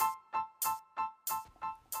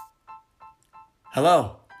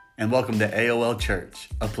Hello, and welcome to AOL Church,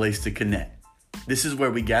 a place to connect. This is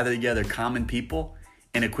where we gather together common people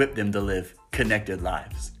and equip them to live connected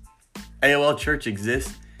lives. AOL Church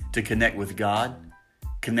exists to connect with God,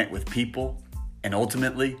 connect with people, and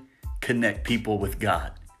ultimately, connect people with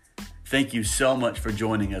God. Thank you so much for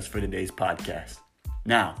joining us for today's podcast.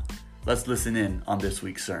 Now, let's listen in on this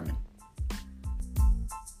week's sermon.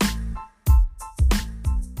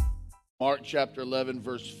 Mark chapter 11,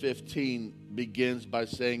 verse 15 begins by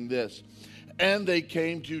saying this. And they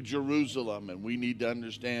came to Jerusalem, and we need to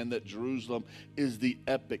understand that Jerusalem is the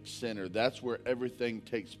epic center. That's where everything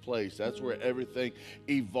takes place. That's where everything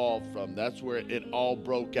evolved from. That's where it all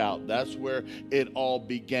broke out. That's where it all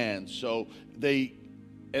began. So they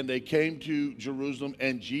came to Jerusalem,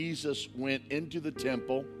 and Jesus went into the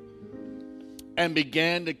temple and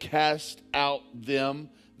began to cast out them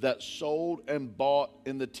that sold and bought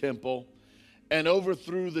in the temple, and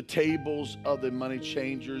overthrew the tables of the money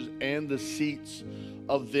changers and the seats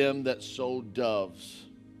of them that sold doves,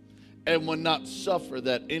 and would not suffer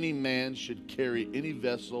that any man should carry any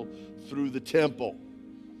vessel through the temple.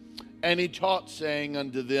 And he taught, saying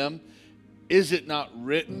unto them, Is it not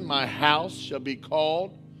written, My house shall be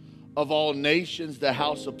called of all nations the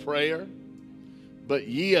house of prayer? But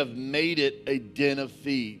ye have made it a den of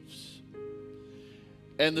thieves.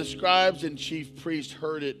 And the scribes and chief priests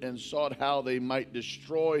heard it and sought how they might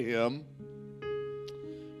destroy him,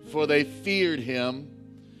 for they feared him,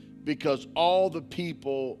 because all the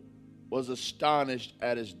people was astonished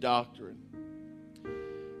at his doctrine.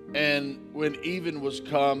 And when even was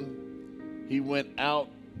come, he went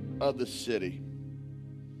out of the city.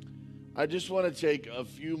 I just want to take a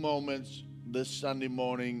few moments this Sunday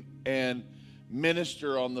morning and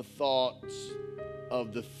minister on the thoughts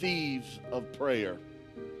of the thieves of prayer.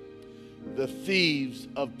 The thieves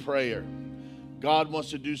of prayer. God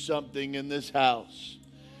wants to do something in this house.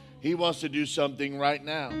 He wants to do something right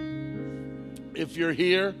now. If you're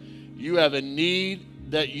here, you have a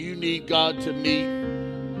need that you need God to meet.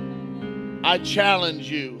 I challenge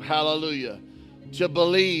you, hallelujah, to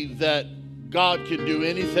believe that God can do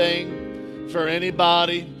anything for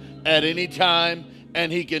anybody at any time,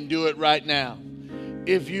 and He can do it right now.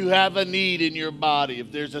 If you have a need in your body,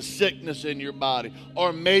 if there's a sickness in your body,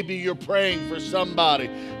 or maybe you're praying for somebody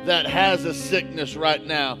that has a sickness right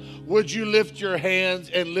now, would you lift your hands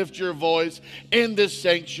and lift your voice in this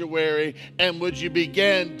sanctuary, and would you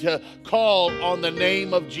begin to call on the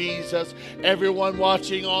name of Jesus? Everyone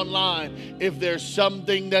watching online, if there's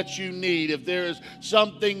something that you need, if there is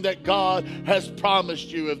something that God has promised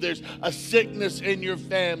you, if there's a sickness in your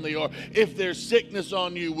family, or if there's sickness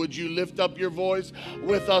on you, would you lift up your voice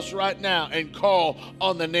with us right now and call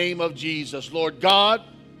on the name of Jesus? Lord God,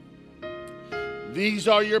 these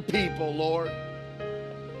are your people, Lord.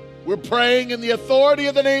 We're praying in the authority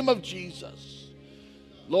of the name of Jesus.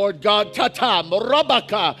 Lord God, tata,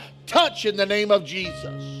 morabaka, touch in the name of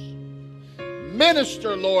Jesus.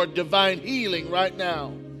 Minister, Lord, divine healing right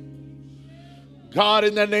now. God,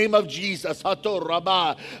 in the name of Jesus, by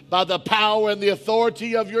the power and the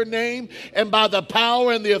authority of your name, and by the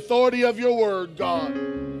power and the authority of your word, God,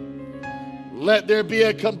 let there be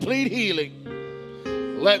a complete healing.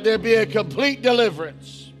 Let there be a complete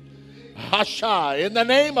deliverance. Hasha, in the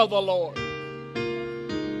name of the Lord.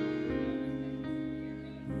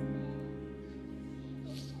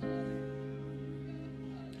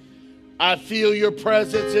 I feel your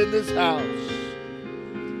presence in this house.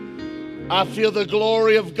 I feel the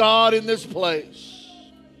glory of God in this place.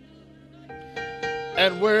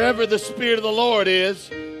 And wherever the Spirit of the Lord is,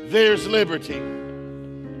 there's liberty.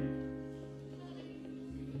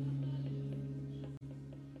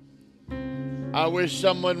 I wish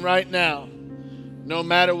someone right now, no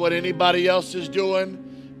matter what anybody else is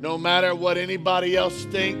doing, no matter what anybody else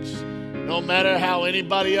thinks, no matter how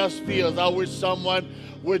anybody else feels, I wish someone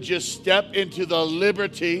would just step into the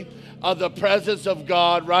liberty of the presence of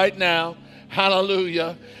God right now,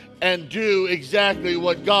 hallelujah, and do exactly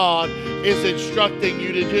what God is instructing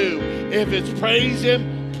you to do. If it's praise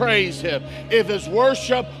Him, praise Him. If it's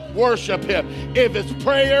worship, worship Him. If it's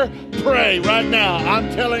prayer, pray right now. I'm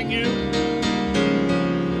telling you.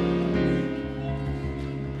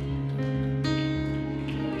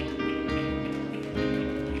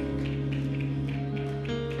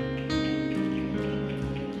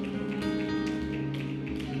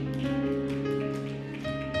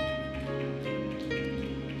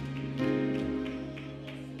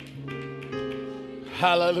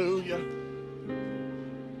 Hallelujah.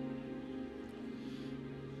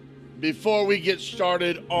 Before we get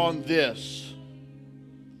started on this,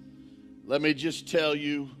 let me just tell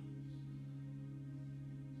you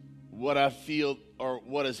what I feel or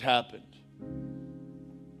what has happened.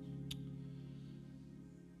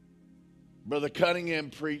 Brother Cunningham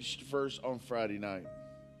preached first on Friday night.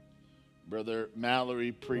 Brother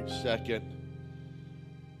Mallory preached second.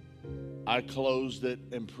 I closed it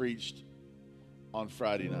and preached on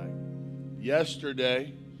Friday night.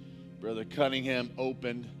 Yesterday, Brother Cunningham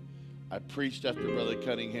opened. I preached after Brother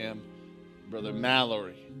Cunningham. Brother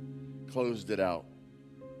Mallory closed it out.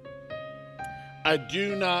 I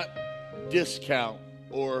do not discount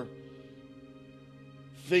or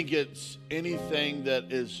think it's anything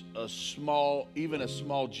that is even a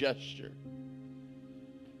small gesture.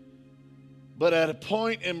 But at a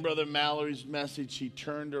point in Brother Mallory's message, he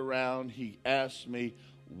turned around, he asked me,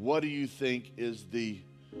 what do you think is the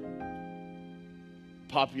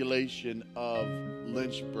population of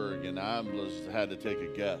Lynchburg? And I just had to take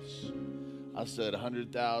a guess. I said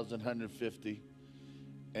 100,000, 150.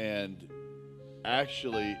 And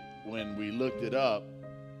actually, when we looked it up,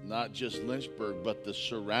 not just Lynchburg, but the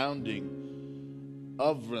surrounding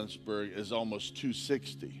of Lynchburg is almost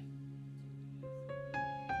 260.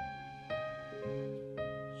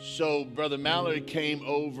 So Brother Mallory came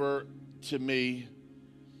over to me,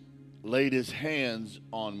 laid his hands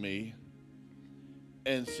on me,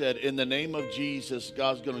 and said, in the name of Jesus,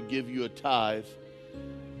 God's going to give you a tithe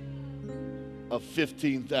of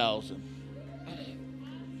 15,000.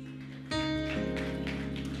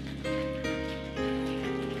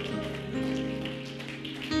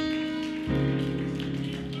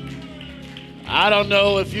 I don't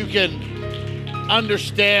know if you can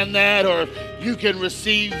understand that, or if you can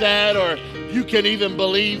receive that, or you can even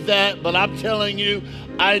believe that, but I'm telling you,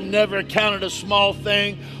 I never counted a small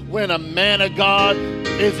thing when a man of God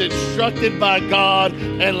is instructed by God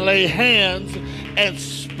and lay hands and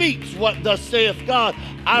speaks what thus saith God.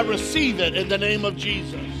 I receive it in the name of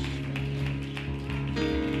Jesus.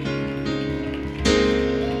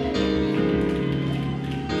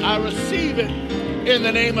 I receive it in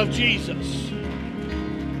the name of Jesus.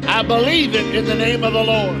 I believe it in the name of the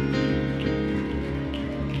Lord.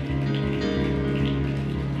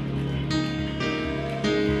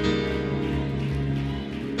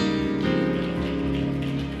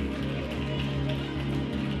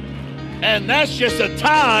 And that's just a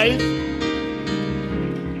tithe.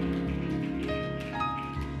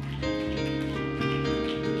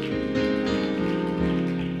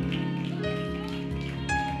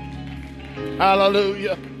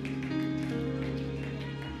 Hallelujah.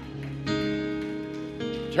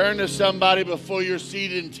 Turn to somebody before you're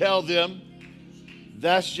seated and tell them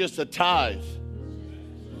that's just a tithe.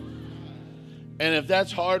 And if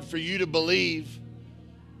that's hard for you to believe,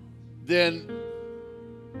 then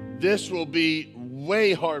this will be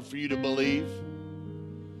way hard for you to believe,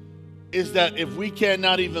 is that if we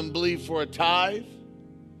cannot even believe for a tithe,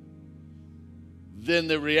 then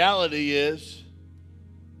the reality is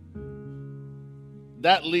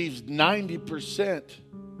that leaves 90%,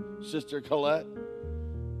 Sister Colette,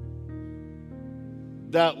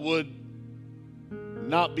 that would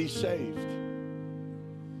not be saved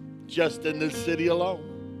just in this city alone.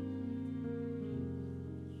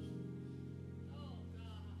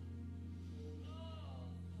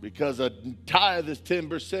 Because a tithe is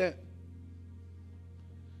 10%,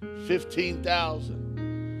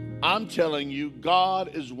 15,000. I'm telling you,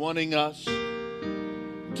 God is wanting us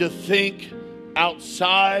to think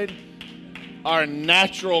outside our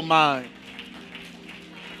natural mind.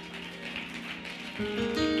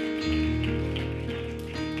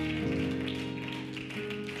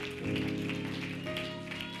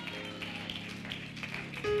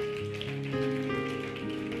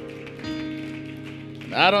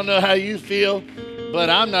 I don't know how you feel, but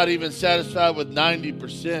I'm not even satisfied with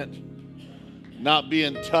 90%. Not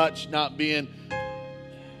being touched, not being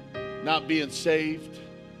saved.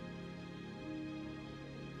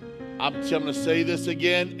 I'm going to say this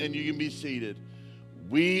again, and you can be seated.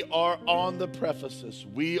 We are on the precipice.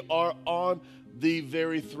 We are on the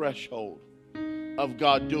very threshold of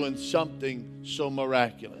God doing something so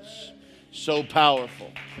miraculous, so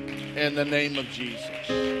powerful, in the name of Jesus.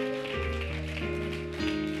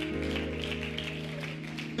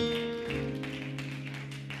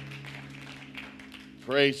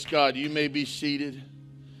 Praise God. You may be seated.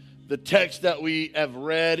 The text that we have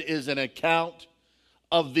read is an account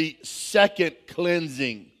of the second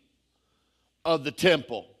cleansing of the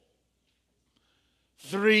temple.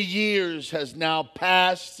 3 years has now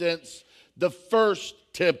passed since the first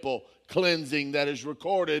temple cleansing that is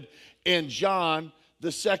recorded in John, the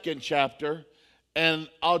 2nd chapter. And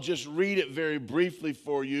I'll just read it very briefly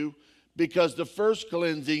for you Because the first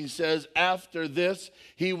cleansing says, after this,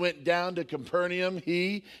 he went down to Capernaum,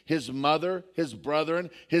 he, his mother, his brethren,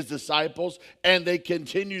 his disciples, and they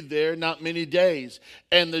continued there not many days.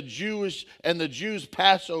 And the Jews'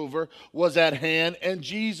 Passover was at hand, and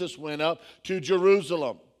Jesus went up to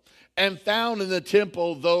Jerusalem, and found in the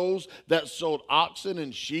temple those that sold oxen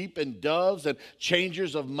and sheep and doves and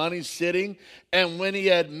changers of money sitting. And when he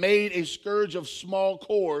had made a scourge of small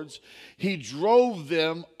cords, he drove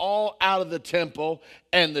them all out of the temple,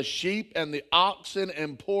 and the sheep and the oxen,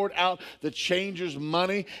 and poured out the changers'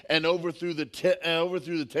 money, and overthrew the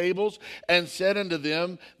tables, and said unto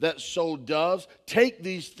them that sold doves, take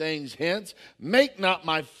these things hence, make not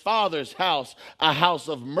my Father's house a house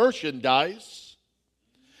of merchandise.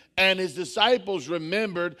 And his disciples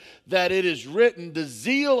remembered that it is written, the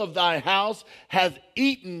zeal of thy house hath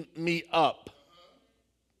eaten me up.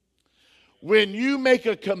 When you make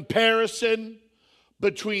a comparison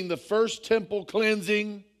between the first temple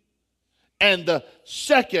cleansing and the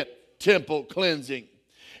second temple cleansing,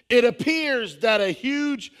 it appears that a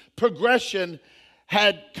huge progression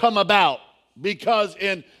had come about, because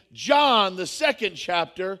in John, the second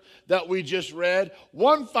chapter that we just read,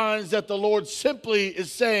 one finds that the Lord simply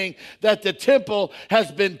is saying that the temple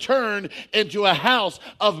has been turned into a house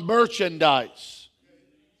of merchandise.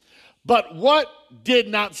 But what did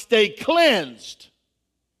not stay cleansed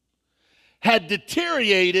had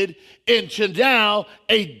deteriorated into now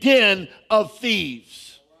a den of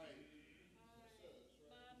thieves.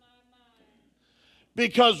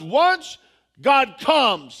 Because once God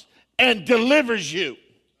comes and delivers you,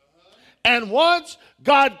 and once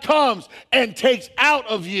God comes and takes out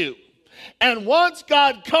of you, and once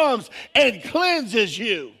God comes and cleanses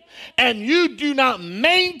you, and you do not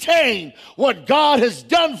maintain what God has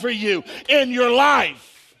done for you in your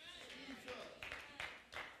life,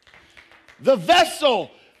 the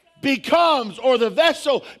vessel begins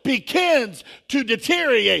to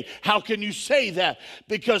deteriorate. How can you say that?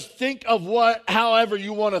 Because think of however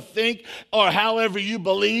you want to think or however you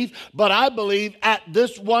believe, but I believe at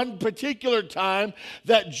this one particular time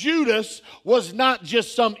that Judas was not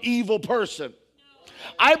just some evil person.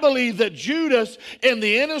 I believe that Judas, in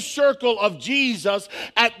the inner circle of Jesus,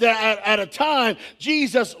 at a time,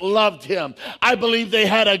 Jesus loved him. I believe they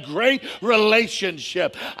had a great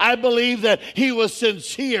relationship. I believe that he was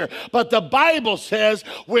sincere. But the Bible says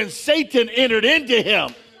when Satan entered into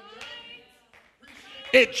him,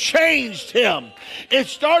 it changed him. It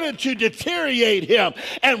started to deteriorate him.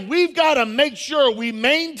 And we've got to make sure we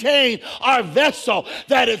maintain our vessel,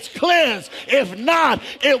 that it's cleansed. If not,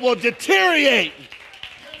 it will deteriorate.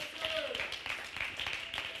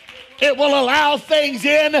 It will allow things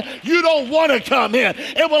in you don't want to come in.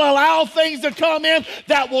 It will allow things to come in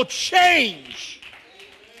that will change.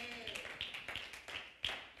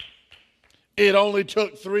 It only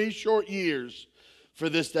took 3 short years for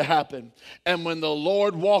this to happen. And when the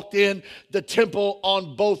Lord walked in the temple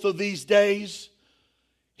on both of these days,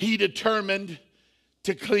 he determined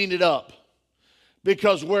to clean it up.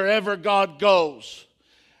 Because wherever God goes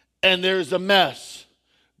and there's a mess,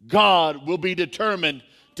 God will be determined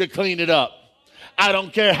to clean it up. I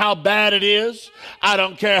don't care how bad it is. I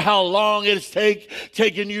don't care how long it's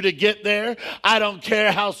taken you to get there. I don't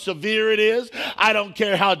care how severe it is. I don't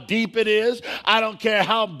care how deep it is. I don't care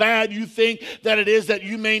how bad you think that it is that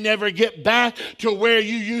you may never get back to where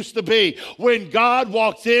you used to be. When God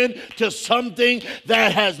walks in to something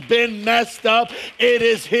that has been messed up, it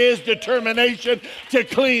is his determination to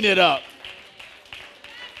clean it up.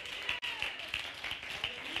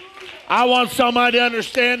 I want somebody to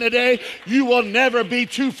understand today, you will never be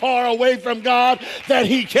too far away from God that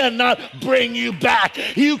he cannot bring you back.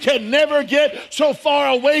 You can never get so far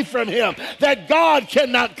away from him that God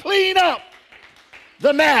cannot clean up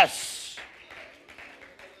the mess.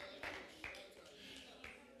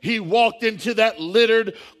 He walked into that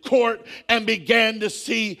littered court and began to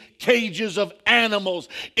see cages of animals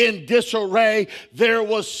in disarray. There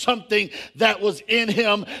was something that was in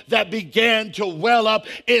him that began to well up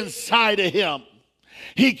inside of him.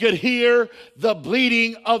 He could hear the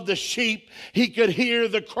bleating of the sheep. He could hear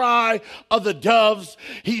the cry of the doves.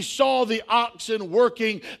 He saw the oxen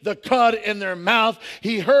working the cud in their mouth.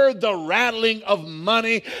 He heard the rattling of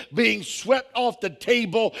money being swept off the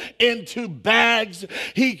table into bags.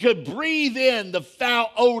 He could breathe in the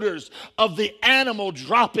foul odors of the animal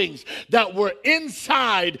droppings that were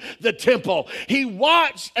inside the temple. He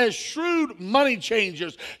watched as shrewd money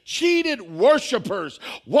changers cheated worshipers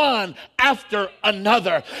one after another.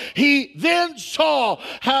 another. He then saw,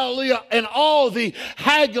 hallelujah, and all the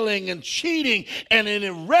haggling and cheating and an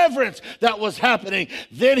irreverence that was happening.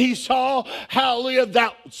 Then he saw, hallelujah,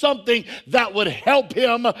 that something that would help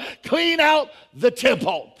him clean out the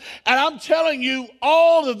temple. And I'm telling you,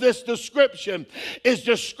 all of this description is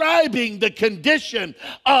describing the condition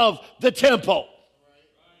of the temple.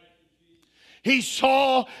 He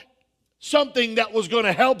saw something that was going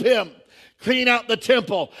to help him clean out the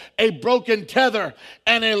temple, a broken tether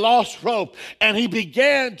and a lost rope. And he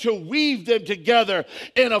began to weave them together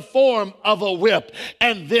in a form of a whip.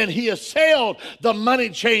 And then he assailed the money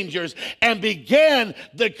changers and began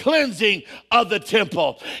the cleansing of the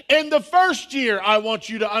temple. In the first year, I want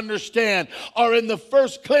you to understand, or in the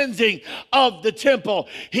first cleansing of the temple,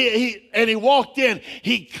 he walked in,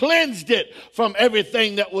 he cleansed it from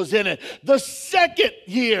everything that was in it. The second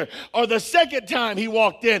year, or the second time he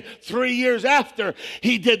walked in, 3 years after,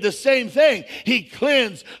 he did the same thing. He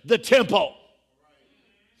cleansed the temple.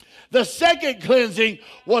 The second cleansing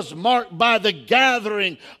was marked by the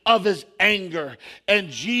gathering of his anger. And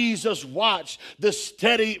Jesus watched the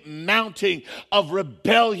steady mounting of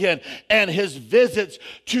rebellion and his visits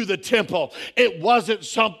to the temple. It wasn't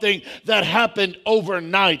something that happened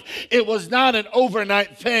overnight. It was not an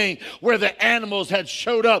overnight thing where the animals had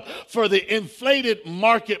showed up for the inflated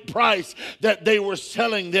market price that they were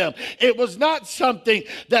selling them. It was not something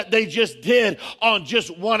that they just did on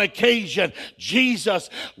just one occasion. Jesus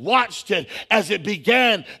watched it as it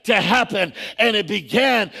began to happen, and it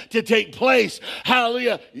began to take place.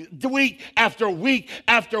 Hallelujah. Week after week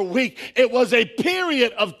after week. It was a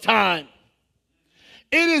period of time.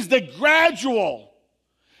 It is the gradual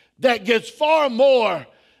that gets far more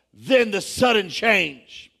than the sudden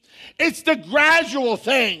change. It's the gradual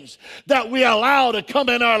things that we allow to come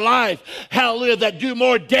in our life, hallelujah, that do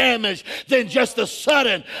more damage than just a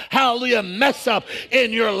sudden, hallelujah, mess up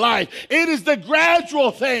in your life. It is the gradual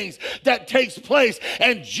things that takes place,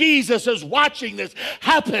 and Jesus is watching this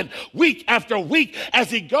happen week after week as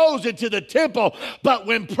he goes into the temple. But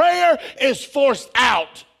when prayer is forced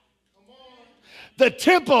out, the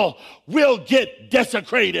temple will get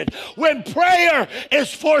desecrated. When prayer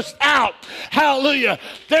is forced out, hallelujah,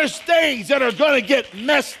 there's things that are going to get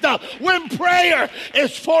messed up. When prayer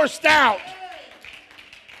is forced out,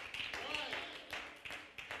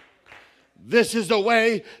 this is the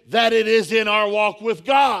way that it is in our walk with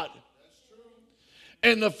God.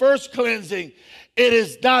 In the first cleansing, it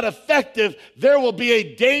is not effective. There will be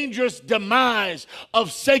a dangerous demise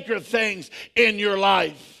of sacred things in your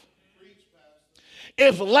life.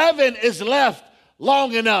 If leaven is left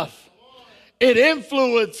long enough, it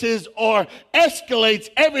influences or escalates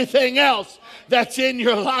everything else that's in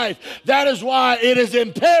your life. That is why it is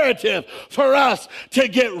imperative for us to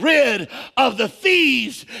get rid of the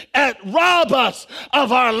thieves that rob us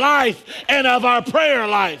of our life and of our prayer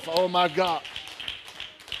life. Oh my God.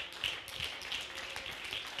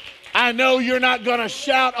 I know you're not going to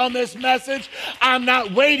shout on this message. I'm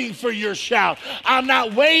not waiting for your shout. I'm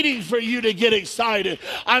not waiting for you to get excited.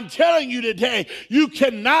 I'm telling you today, you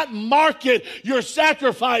cannot market your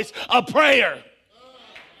sacrifice of prayer.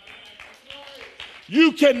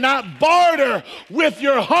 You cannot barter with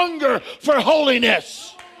your hunger for holiness.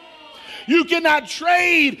 You cannot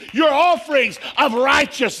trade your offerings of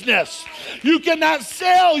righteousness. You cannot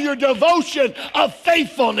sell your devotion of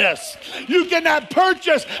faithfulness. You cannot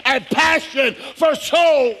purchase a passion for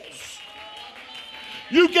souls.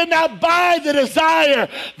 You cannot buy the desire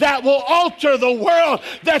that will alter the world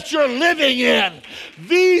that you're living in.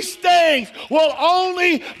 These things will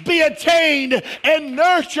only be attained and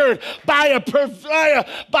nurtured by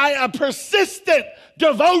a persistent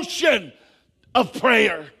devotion of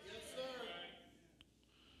prayer.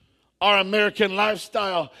 Our American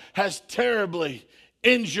lifestyle has terribly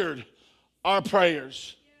injured our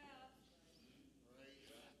prayers.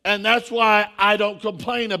 And that's why I don't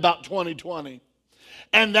complain about 2020.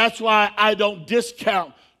 And that's why I don't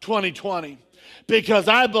discount 2020. Because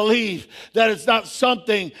I believe that it's not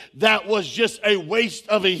something that was just a waste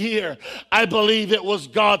of a year. I believe it was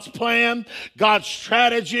God's plan, God's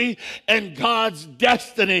strategy, and God's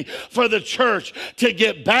destiny for the church to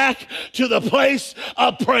get back to the place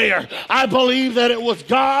of prayer. I believe that it was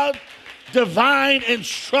God's divine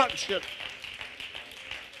instruction.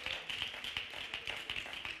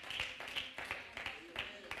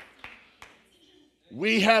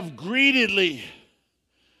 We have greedily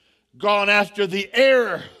gone after the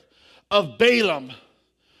error of Balaam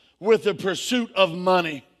with the pursuit of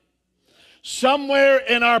money. Somewhere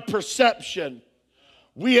in our perception,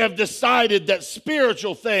 we have decided that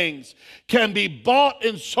spiritual things can be bought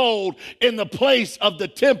and sold in the place of the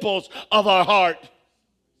temples of our heart.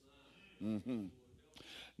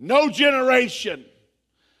 No generation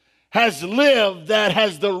has lived that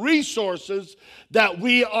has the resources that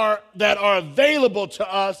are available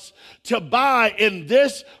to us to buy in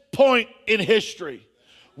this point in history.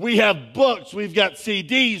 We have books, we've got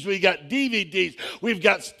CDs, we've got DVDs, we've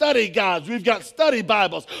got study guides, we've got study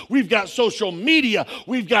Bibles, we've got social media,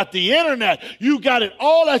 we've got the internet. You got it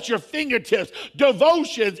all at your fingertips.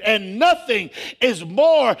 Devotions, and nothing is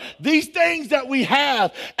more. These things that we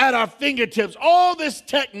have at our fingertips, all this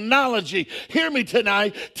technology, hear me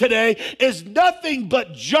today, is nothing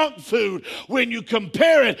but junk food when you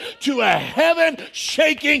compare it to a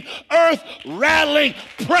heaven-shaking, earth-rattling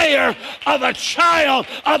prayer of a child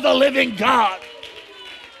of the living God.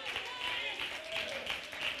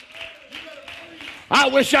 I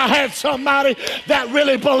wish I had somebody that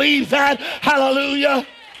really believed that. Hallelujah.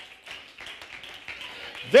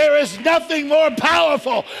 There is nothing more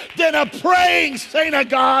powerful than a praying saint of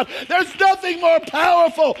God. There's nothing more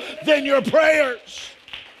powerful than your prayers.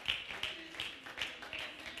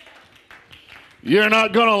 You're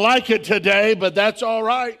not going to like it today, but that's all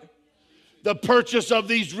right. The purchase of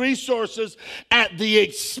these resources at the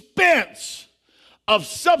expense of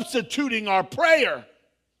substituting our prayer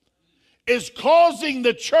is causing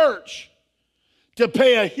the church to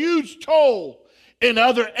pay a huge toll in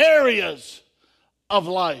other areas of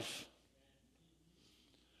life.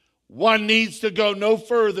 One needs to go no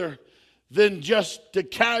further than just to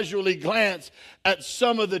casually glance at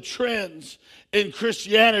some of the trends in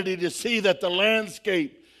Christianity to see that the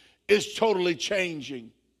landscape is totally changing.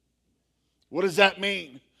 What does that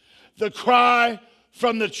mean? The cry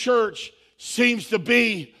from the church seems to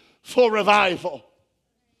be for revival.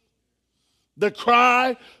 The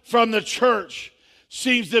cry from the church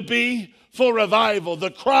seems to be for revival.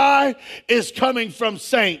 The cry is coming from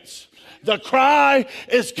saints. The cry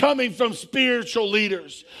is coming from spiritual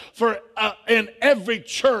leaders. For in every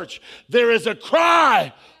church, there is a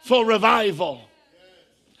cry for revival.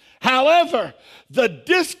 However, the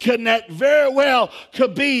disconnect very well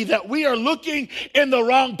could be that we are looking in the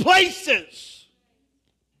wrong places.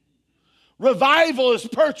 Revival is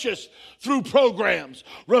purchased through programs.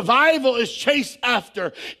 Revival is chased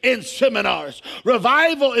after in seminars.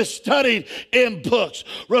 Revival is studied in books.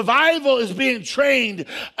 Revival is being trained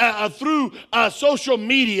through social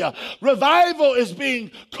media. Revival is being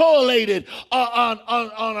collated on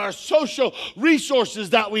our social resources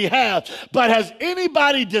that we have. But has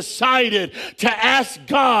anybody decided to ask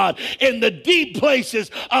God in the deep places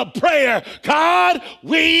of prayer, God,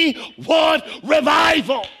 we want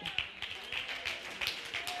revival?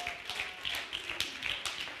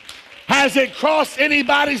 Has it crossed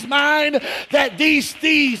anybody's mind that these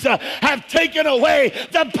thieves have taken away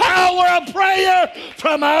the power of prayer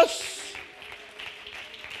from us?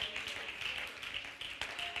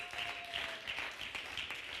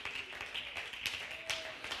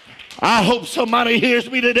 I hope somebody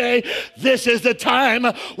hears me today. This is the time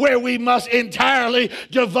where we must entirely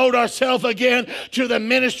devote ourselves again to the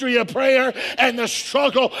ministry of prayer and the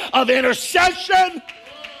struggle of intercession.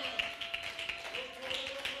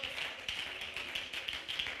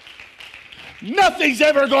 Nothing's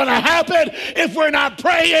ever going to happen if we're not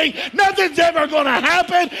praying. Nothing's ever going to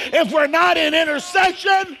happen if we're not in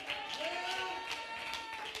intercession.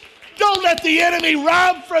 Don't let the enemy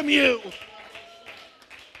rob from you.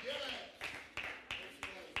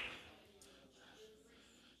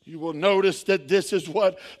 You will notice that this is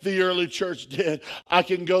what the early church did. I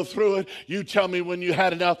can go through it. You tell me when you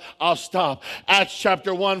had enough, I'll stop. Acts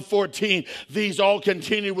chapter 1:14. These all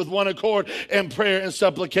continue with one accord in prayer and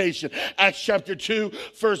supplication. Acts chapter 2,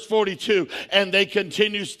 verse 42. And they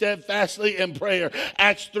continue steadfastly in prayer.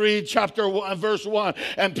 Acts 3, chapter 1, verse 1.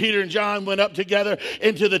 And Peter and John went up together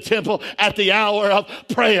into the temple at the hour of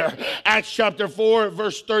prayer. Acts chapter 4,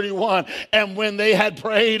 verse 31. And when they had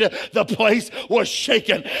prayed, the place was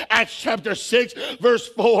shaken. Acts chapter 6, verse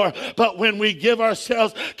 4. But when we give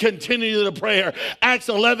ourselves continually to prayer. Acts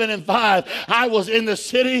 11 and 5. I was in the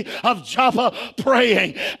city of Joppa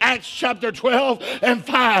praying. Acts chapter 12 and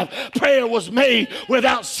 5. Prayer was made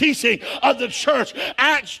without ceasing of the church.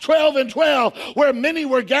 Acts 12 and 12. Where many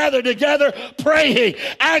were gathered together praying.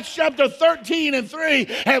 Acts chapter 13 and 3.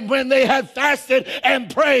 And when they had fasted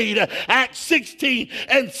and prayed. Acts 16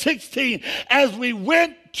 and 16. As we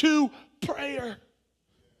went to prayer.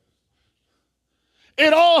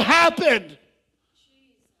 It all happened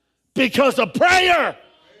because of prayer.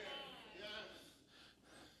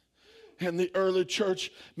 And the early church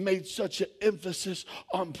made such an emphasis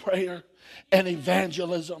on prayer and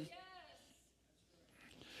evangelism.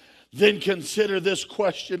 Then consider this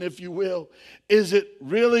question, if you will. Is it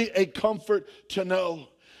really a comfort to know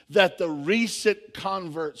that the recent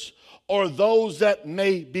converts or those that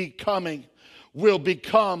may be coming will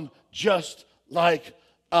become just like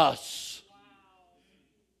us?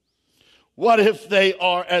 What if they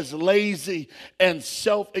are as lazy and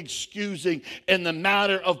self-excusing in the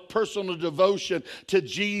matter of personal devotion to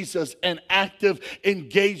Jesus and active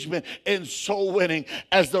engagement in soul winning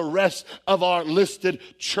as the rest of our listed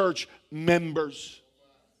church members?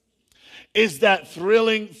 Is that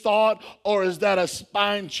thrilling thought, or is that a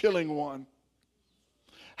spine-chilling one?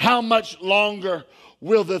 How much longer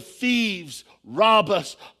will the thieves rob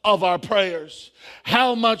us of our prayers?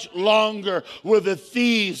 How much longer will the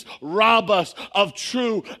thieves rob us of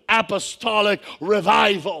true apostolic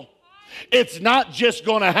revival? It's not just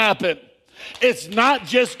going to happen. It's not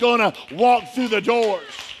just going to walk through the doors.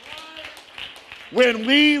 When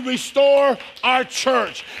we restore our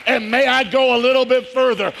church, and may I go a little bit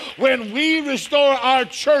further, when we restore our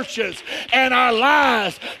churches and our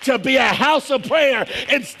lives to be a house of prayer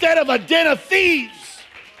instead of a den of thieves,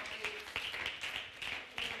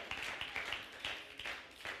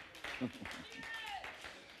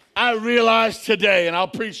 I realize today, and I'll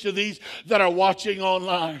preach to these that are watching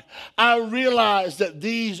online, I realize that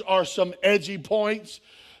these are some edgy points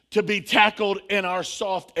to be tackled in our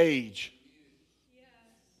soft age.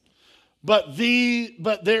 But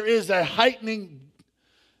there is a heightening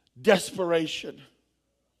desperation,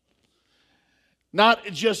 not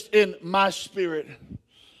just in my spirit,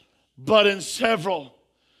 but in several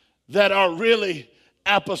that are really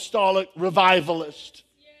apostolic revivalists,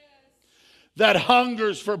 that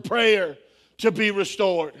hungers for prayer to be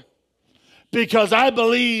restored. Because I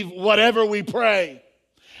believe whatever we pray,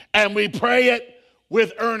 and we pray it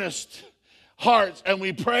with earnest hearts, and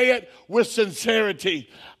we pray it with sincerity,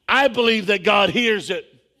 I believe that God hears it,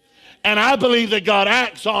 and I believe that God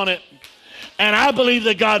acts on it, and I believe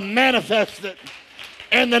that God manifests it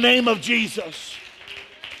in the name of Jesus.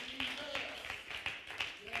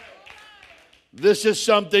 This is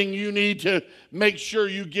something you need to make sure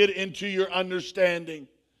you get into your understanding.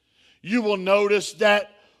 You will notice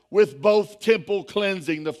that with both temple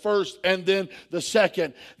cleansing, the first and then the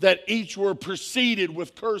second, that each were preceded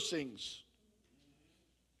with cursings.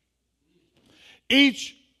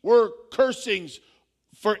 Each were cursings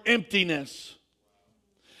for emptiness.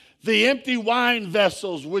 The empty wine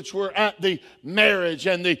vessels which were at the marriage,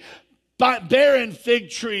 and the barren fig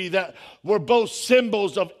tree that were both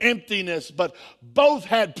symbols of emptiness, but both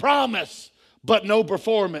had promise but no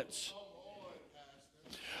performance.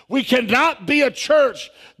 We cannot be a church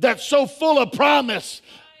that's so full of promise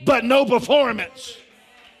but no performance.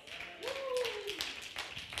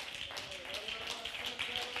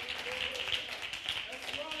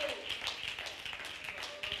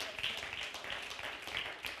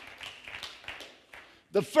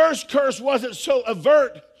 The first curse wasn't so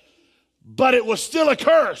overt, but it was still a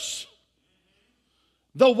curse.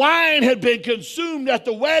 The wine had been consumed at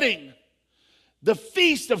the wedding, the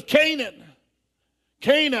feast of Cana,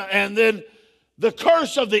 and then the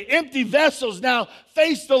curse of the empty vessels now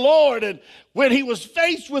faced the Lord. And when he was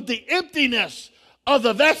faced with the emptiness of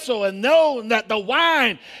the vessel and known that the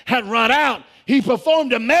wine had run out, he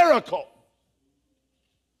performed a miracle.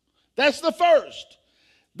 That's the first.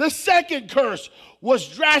 The second curse was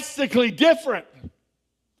drastically different.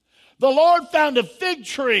 The Lord found a fig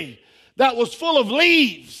tree that was full of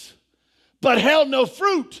leaves, but held no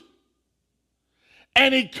fruit.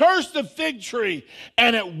 And he cursed the fig tree,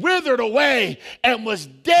 and it withered away and was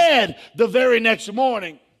dead the very next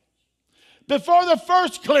morning. Before the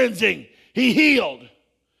first cleansing, he healed.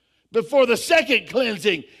 Before the second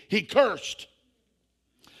cleansing, he cursed.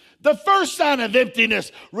 The first sign of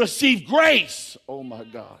emptiness received grace. Oh my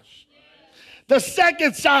gosh. The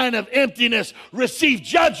second sign of emptiness received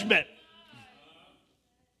judgment.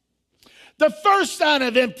 The first sign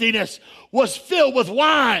of emptiness was filled with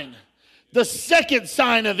wine. The second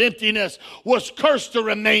sign of emptiness was cursed to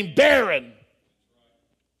remain barren.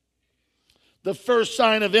 The first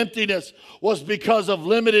sign of emptiness was because of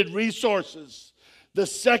limited resources. The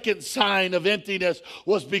second sign of emptiness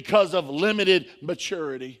was because of limited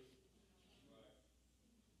maturity.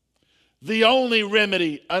 The only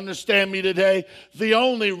remedy, understand me today, the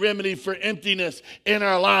only remedy for emptiness in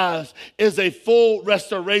our lives is a full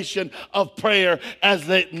restoration of prayer as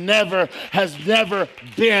it has never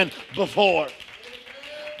been before.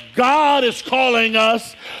 God is calling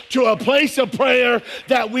us to a place of prayer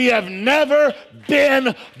that we have never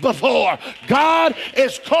been before. God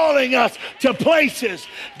is calling us to places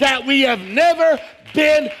that we have never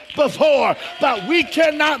been before. But we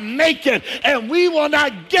cannot make it, and we will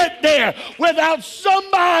not get there without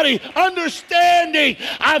somebody understanding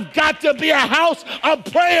I've got to be a house of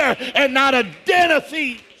prayer and not a den of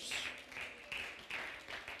thieves.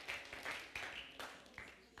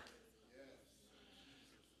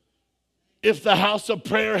 If the house of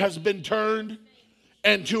prayer has been turned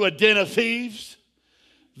into a den of thieves,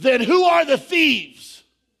 then who are the thieves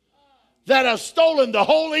that have stolen the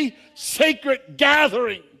holy, sacred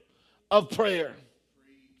gathering of prayer?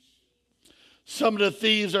 Some of the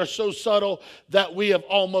thieves are so subtle that we have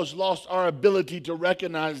almost lost our ability to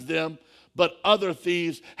recognize them, but other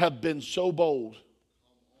thieves have been so bold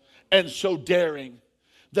and so daring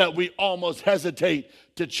that we almost hesitate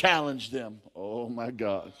to challenge them. Oh my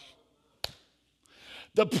gosh.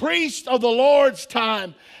 The priests of the Lord's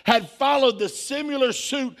time had followed the similar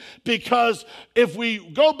suit, because if we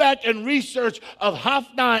go back and research of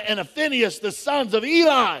Hophni and Phinehas, the sons of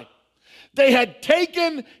Eli, they had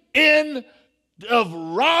taken in of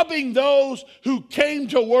robbing those who came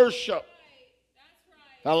to worship.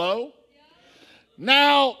 Hello?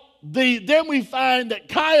 Now, then we find that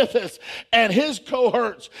Caiaphas and his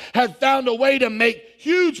cohorts had found a way to make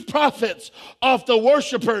huge profits off the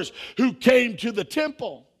worshipers who came to the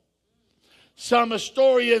temple. Some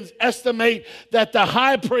historians estimate that the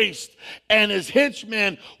high priest and his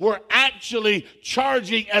henchmen were actually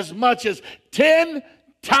charging as much as 10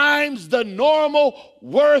 times the normal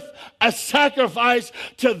worth a sacrifice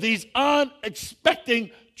to these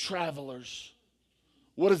unexpected travelers.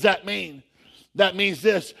 What does that mean? That means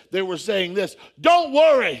this. They were saying this: don't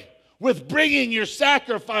worry with bringing your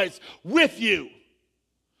sacrifice with you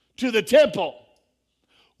to the temple.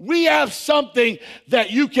 We have something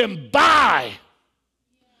that you can buy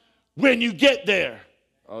when you get there.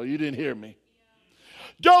 Oh, you didn't hear me.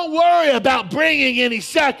 Don't worry about bringing any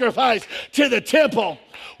sacrifice to the temple.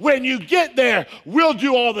 When you get there, we'll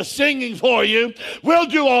do all the singing for you. We'll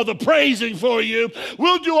do all the praising for you.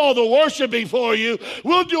 We'll do all the worshiping for you.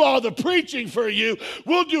 We'll do all the preaching for you.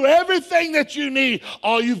 We'll do everything that you need.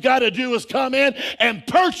 All you've got to do is come in and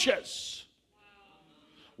purchase.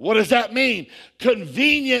 What does that mean?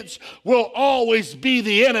 Convenience will always be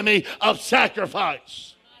the enemy of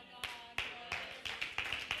sacrifice.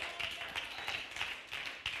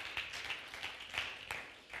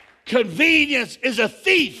 Convenience is a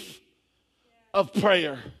thief of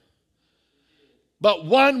prayer. But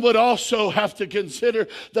one would also have to consider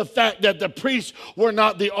the fact that the priests were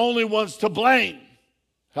not the only ones to blame.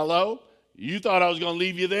 Hello? You thought I was going to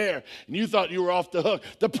leave you there, and you thought you were off the hook.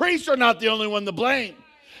 The priests are not the only one to blame.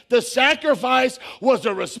 The sacrifice was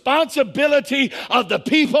the responsibility of the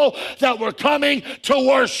people that were coming to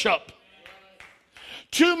worship.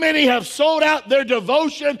 Too many have sold out their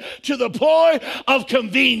devotion to the ploy of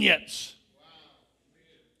convenience.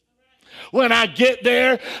 When I get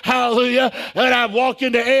there, hallelujah, and I walk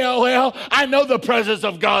into AOL, I know the presence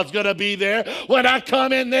of God's going to be there. When I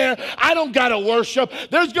come in there, I don't got to worship.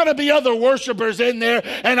 There's going to be other worshipers in there,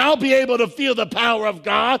 and I'll be able to feel the power of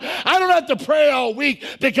God. I don't have to pray all week,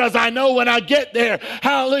 because I know when I get there,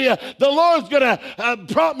 hallelujah, the Lord's going to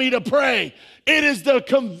prompt me to pray. It is the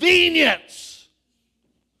convenience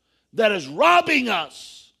that is robbing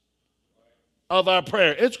us of our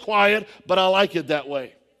prayer. It's quiet, but I like it that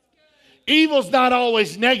way. Evil's not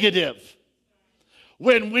always negative.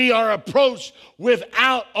 When we are approached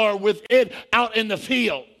without or with it out in the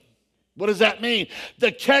field. What does that mean?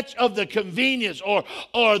 The catch of the convenience or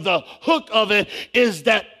the hook of it is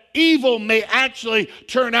that evil may actually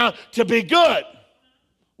turn out to be good.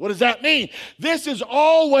 What does that mean? This is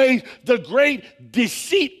always the great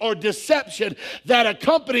deceit or deception that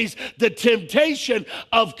accompanies the temptation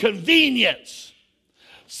of convenience.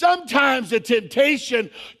 Sometimes the temptation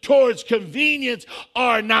towards convenience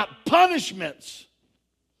are not punishments,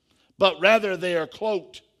 but rather they are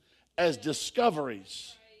cloaked as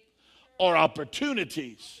discoveries or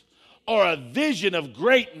opportunities or a vision of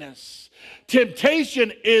greatness.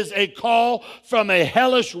 Temptation is a call from a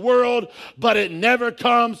hellish world, but it never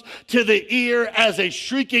comes to the ear as a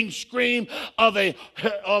shrieking scream of a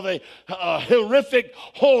horrific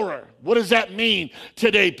horror. What does that mean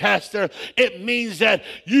today, Pastor? It means that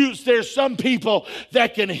there's some people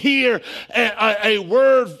that can hear a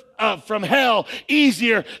word from hell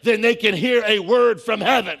easier than they can hear a word from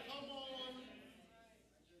heaven.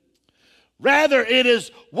 Rather, it is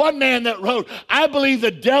one man that wrote, I believe the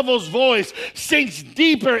devil's voice sinks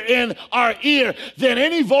deeper in our ear than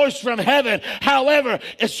any voice from heaven. However,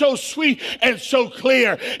 it's so sweet and so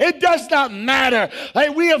clear. It does not matter.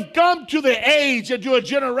 Like, we have come to the age and to a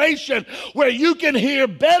generation where you can hear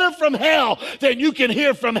better from hell than you can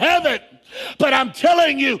hear from heaven. But I'm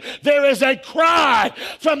telling you, there is a cry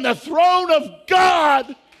from the throne of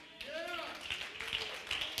God.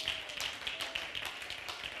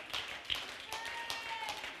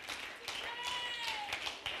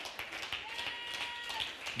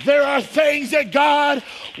 There are things that God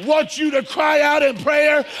wants you to cry out in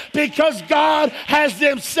prayer because God has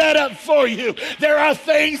them set up for you. There are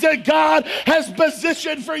things that God has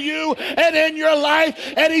positioned for you and in your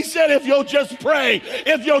life. And he said, if you'll just pray,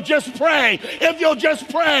 if you'll just pray, if you'll just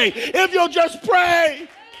pray, if you'll just pray.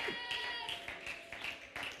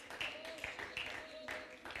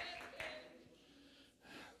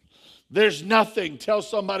 There's nothing, tell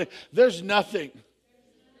somebody, there's nothing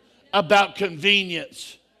about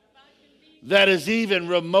convenience that is even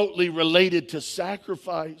remotely related to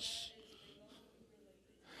sacrifice.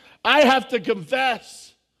 I have to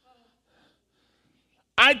confess,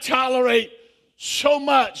 I tolerate so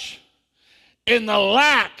much in the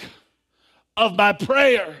lack of my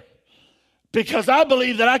prayer because I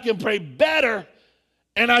believe that I can pray better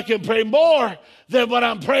and I can pray more than what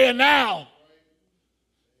I'm praying now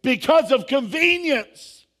because of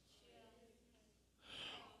convenience.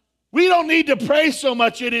 We don't need to pray so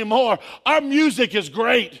much anymore. Our music is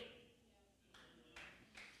great.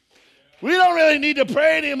 We don't really need to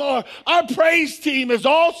pray anymore. Our praise team is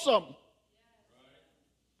awesome.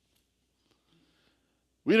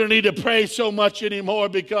 We don't need to pray so much anymore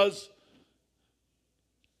because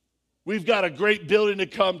we've got a great building to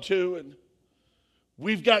come to, and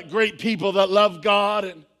we've got great people that love God,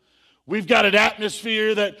 and we've got an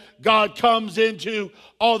atmosphere that God comes into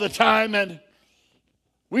all the time, and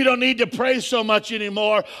we don't need to pray so much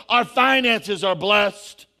anymore. Our finances are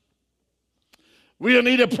blessed. We don't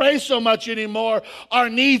need to pray so much anymore. Our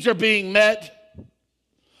needs are being met.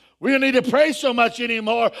 We don't need to pray so much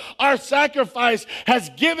anymore. Our sacrifice has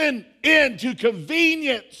given in to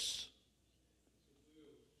convenience.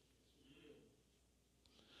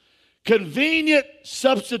 Convenient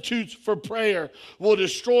substitutes for prayer will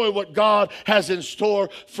destroy what God has in store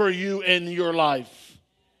for you in your life.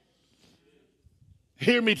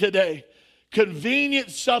 Hear me today. Convenient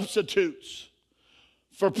substitutes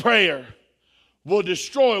for prayer will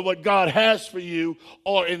destroy what God has for you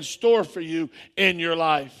or in store for you in your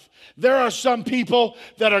life. There are some people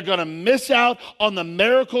that are going to miss out on the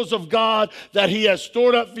miracles of God that he has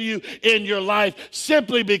stored up for you in your life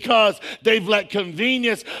simply because they've let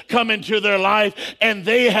convenience come into their life and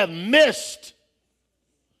they have missed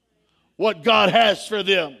what God has for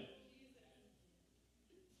them.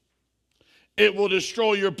 It will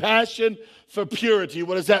destroy your passion for purity.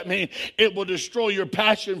 What does that mean? It will destroy your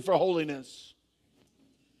passion for holiness.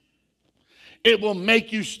 It will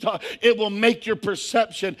make you stop. It will make your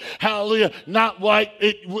perception, hallelujah, not like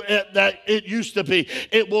that it used to be.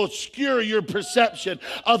 It will obscure your perception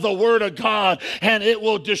of the Word of God, and it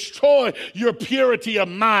will destroy your purity of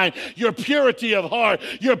mind, your purity of heart,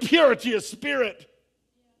 your purity of spirit.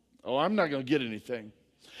 Oh, I'm not going to get anything.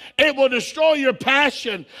 It will destroy your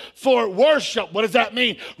passion for worship. What does that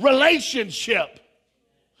mean? Relationship.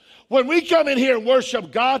 When we come in here and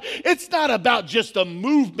worship God, it's not about just a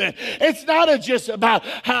movement. It's not just about,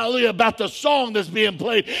 hallelujah, about the song that's being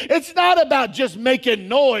played. It's not about just making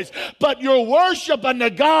noise. But your worship unto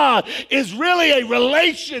God is really a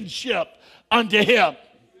relationship unto him.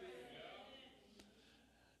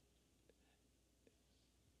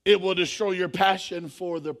 It will destroy your passion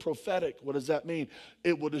for the prophetic. What does that mean?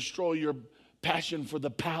 It will destroy your passion for the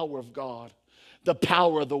power of God, the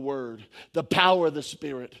power of the Word, the power of the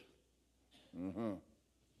Spirit.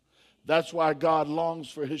 That's why God longs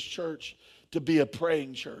for his church to be a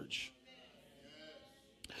praying church.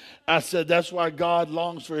 I said that's why God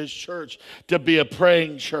longs for his church to be a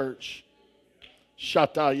praying church.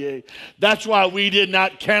 Shataye. That's why we did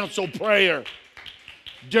not cancel prayer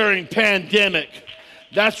during pandemic.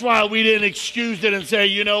 That's why we didn't excuse it and say,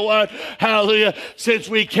 you know what, hallelujah, since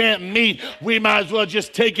we can't meet, we might as well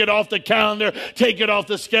just take it off the calendar, take it off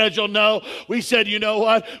the schedule. No, we said, you know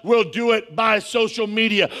what, we'll do it by social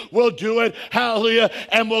media. We'll do it, hallelujah,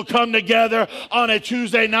 and we'll come together on a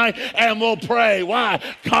Tuesday night and we'll pray. Why?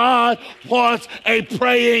 God wants a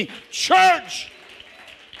praying church.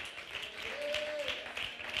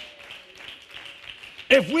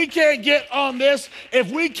 If we can't get on this,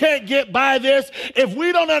 if we can't get by this, if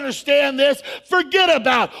we don't understand this, forget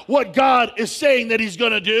about what God is saying that he's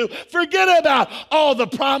going to do. Forget about all the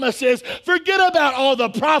promises. Forget about all the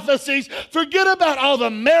prophecies. Forget about all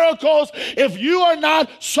the miracles. If you are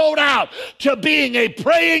not sold out to being a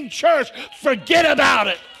praying church, forget about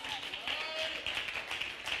it.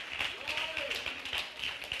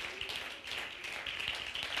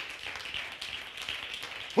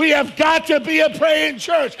 We have got to be a praying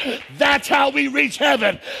church. That's how we reach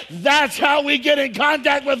heaven. That's how we get in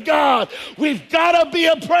contact with God. We've got to be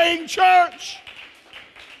a praying church.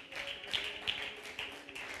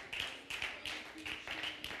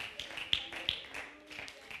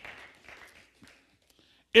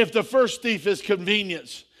 If the first thief is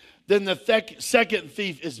convenience, then the second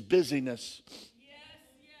thief is busyness.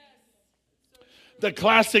 The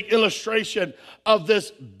classic illustration of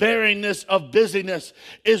this barrenness of busyness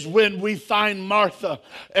is when we find Martha.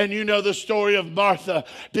 And you know the story of Martha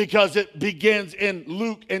because it begins in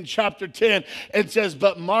Luke in chapter 10. It says,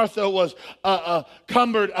 but Martha was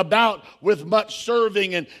cumbered about with much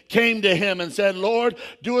serving and came to him and said, Lord,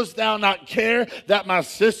 doest thou not care that my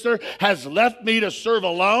sister has left me to serve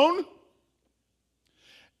alone?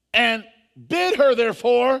 And bid her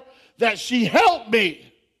therefore that she help me.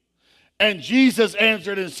 And Jesus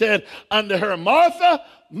answered and said unto her, Martha,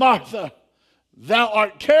 Martha, thou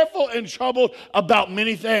art careful and troubled about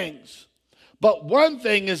many things, but one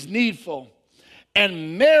thing is needful,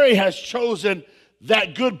 and Mary has chosen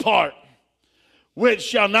that good part, which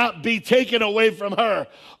shall not be taken away from her.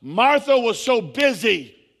 Martha was so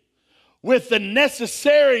busy with the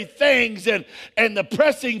necessary things and the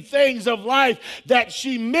pressing things of life that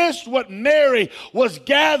she missed what Mary was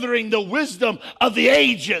gathering, the wisdom of the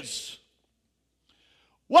ages.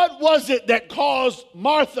 What was it that caused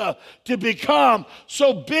Martha to become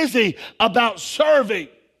so busy about serving?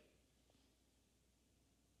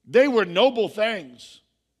 They were noble things.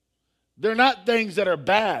 They're not things that are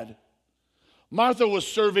bad. Martha was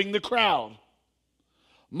serving the crowd.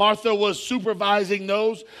 Martha was supervising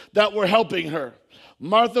those that were helping her.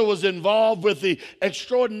 Martha was involved with the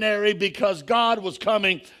extraordinary because God was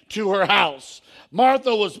coming to her house.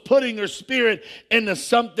 Martha was putting her spirit into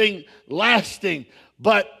something lasting.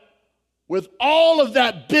 But with all of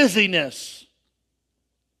that busyness,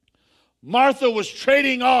 Martha was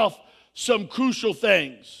trading off some crucial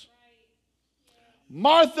things.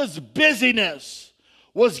 Martha's busyness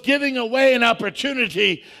was giving away an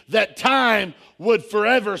opportunity that time would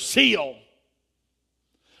forever seal.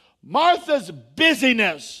 Martha's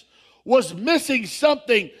busyness was missing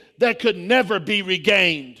something that could never be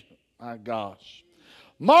regained. My gosh.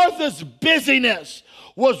 Martha's busyness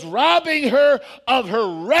was robbing her of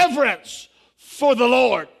her reverence for the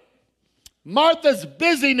Lord. Martha's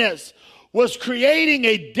busyness was creating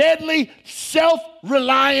a deadly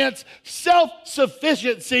self-reliance,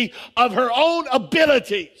 self-sufficiency of her own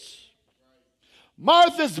abilities.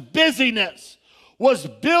 Martha's busyness was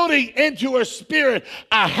building into her spirit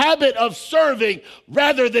a habit of serving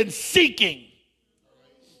rather than seeking.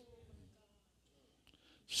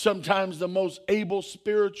 Sometimes the most able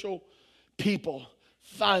spiritual people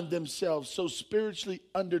find themselves so spiritually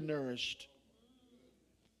undernourished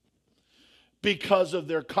because of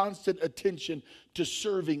their constant attention to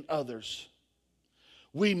serving others.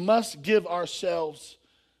 We must give ourselves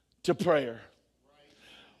to prayer.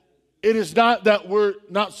 It is not that we're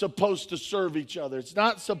not supposed to serve each other. It's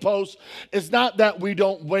not that we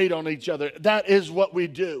don't wait on each other. That is what we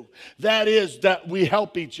do. That is that we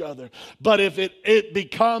help each other. But if it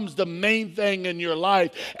becomes the main thing in your life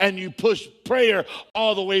and you push prayer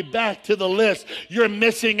all the way back to the list, you're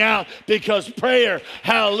missing out because prayer,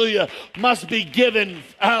 hallelujah, must be given,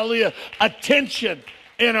 hallelujah, attention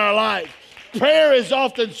in our life. Prayer is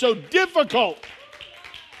often so difficult.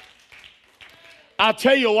 I'll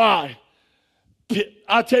tell you why.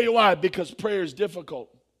 Because prayer is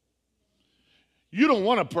difficult. You don't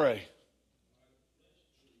want to pray.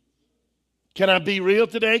 Can I be real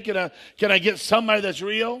today? Can I get somebody that's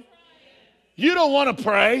real? You don't want to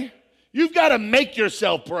pray. You've got to make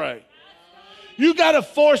yourself pray. You got to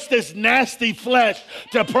force this nasty flesh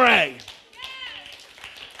to pray.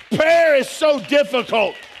 Prayer is so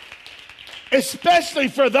difficult, especially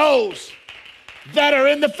for those that are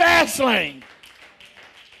in the fast lane.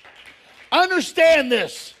 Understand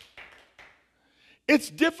this. It's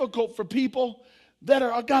difficult for people that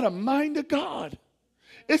are got a mind of God.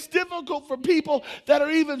 It's difficult for people that are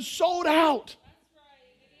even sold out.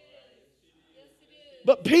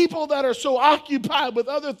 But people that are so occupied with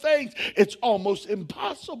other things, it's almost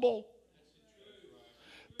impossible.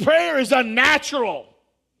 Prayer is unnatural.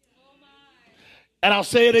 And I'll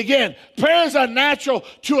say it again. Prayer is unnatural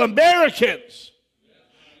to Americans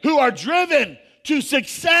who are driven to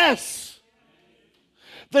success.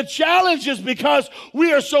 The challenge is because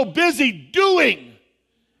we are so busy doing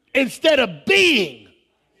instead of being.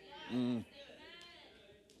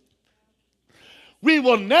 We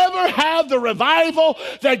will never have the revival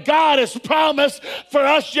that God has promised for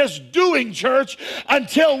us just doing church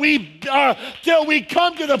until we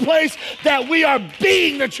come to the place that we are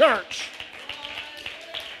being the church.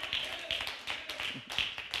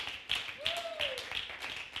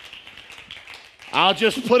 I'll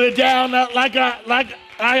just put it down like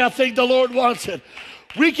I think the Lord wants it.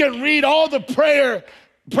 We can read all the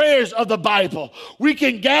prayers of the Bible. We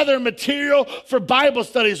can gather material for Bible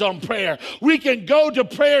studies on prayer. We can go to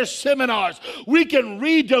prayer seminars. We can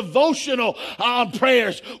read devotional on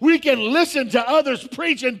prayers. We can listen to others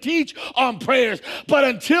preach and teach on prayers. But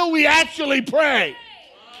until we actually pray,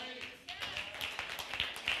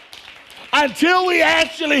 until we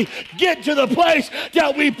actually get to the place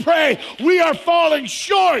that we pray, we are falling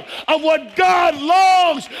short of what God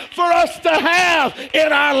longs for us to have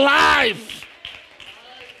in our life.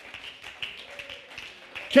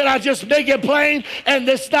 Can I just make it plain? And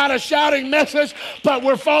it's not a shouting message, but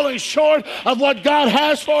we're falling short of what God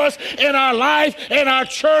has for us in our life, in our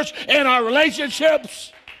church, in our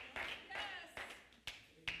relationships.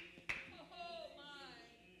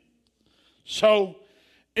 So,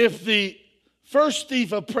 if the first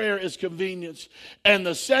thief of prayer is convenience and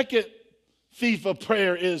the second thief of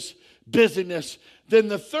prayer is busyness, then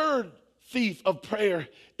the third thief of prayer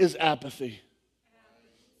is apathy.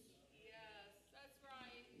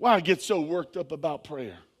 Why get so worked up about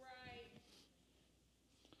prayer?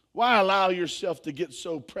 Why allow yourself to get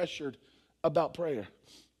so pressured about prayer?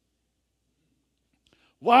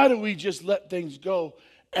 Why do we just let things go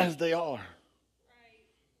as they are?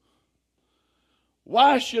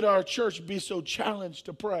 Why should our church be so challenged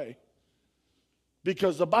to pray?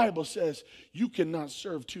 Because the Bible says you cannot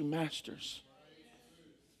serve two masters.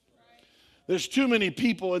 There's too many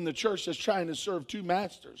people in the church that's trying to serve two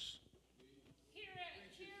masters.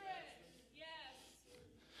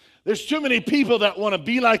 There's too many people that want to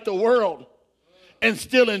be like the world and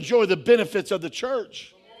still enjoy the benefits of the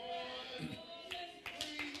church.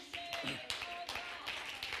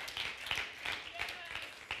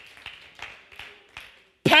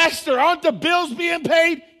 Pastor, aren't the bills being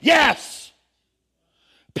paid? Yes.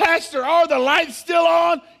 Pastor, are the lights still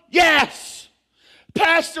on? Yes.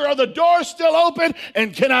 Pastor, are the doors still open?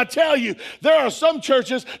 And can I tell you, there are some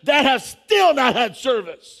churches that have still not had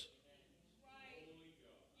service.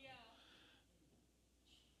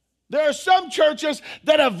 There are some churches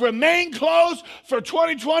that have remained closed for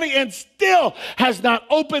 2020 and still has not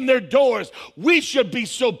opened their doors. We should be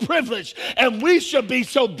so privileged and we should be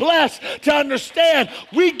so blessed to understand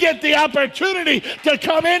we get the opportunity to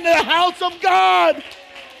come into the house of God.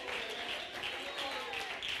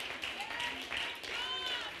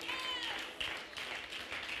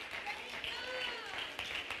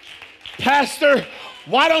 Pastor,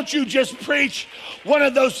 why don't you just preach one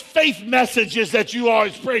of those faith messages that you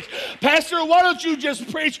always preach? Pastor, why don't you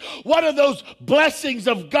just preach one of those blessings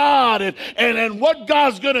of God and what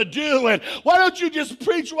God's going to do? And why don't you just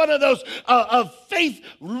preach one of those faith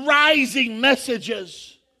rising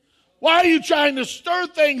messages? Why are you trying to stir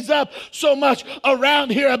things up so much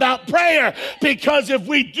around here about prayer? Because if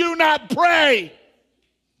we do not pray,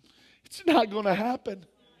 it's not going to happen.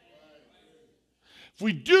 If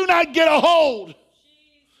we do not get a hold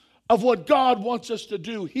of what God wants us to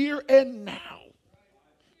do here and now,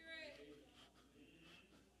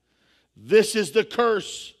 this is the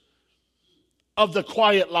curse of the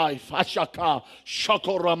quiet life.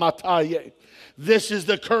 This is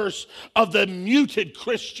the curse of the muted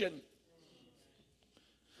Christian.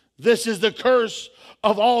 This is the curse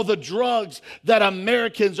of all the drugs that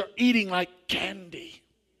Americans are eating like candy.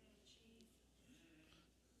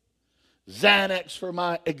 Xanax for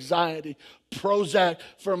my anxiety, Prozac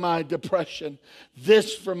for my depression,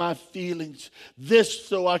 this for my feelings, this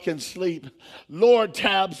so I can sleep,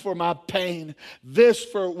 Lortab for my pain, this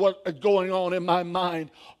for what's going on in my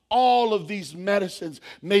mind. All of these medicines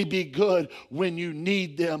may be good when you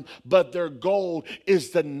need them, but their goal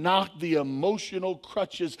is to knock the emotional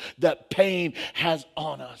crutches that pain has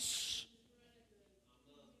on us.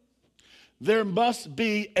 There must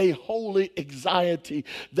be a holy anxiety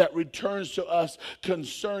that returns to us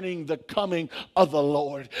concerning the coming of the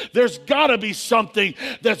Lord. There's got to be something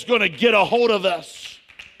that's going to get a hold of us.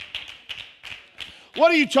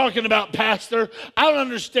 What are you talking about, Pastor? I don't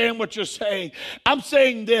understand what you're saying. I'm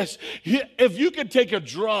saying this. If you could take a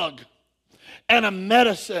drug and a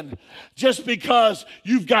medicine just because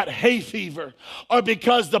you've got hay fever or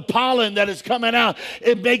because the pollen that is coming out,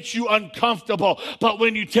 it makes you uncomfortable. But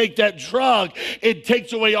when you take that drug, it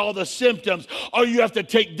takes away all the symptoms. Or you have to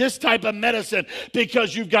take this type of medicine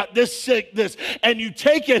because you've got this sickness, and you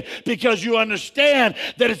take it because you understand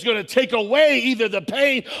that it's going to take away either the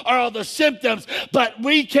pain or all the symptoms. But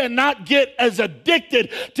we cannot get as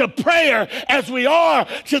addicted to prayer as we are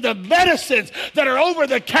to the medicines that are over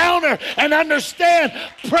the counter, and understand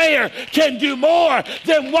prayer can do more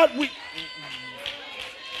than what we...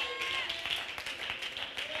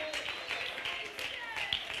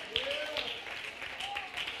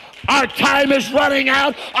 Our time is running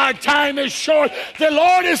out. Our time is short. The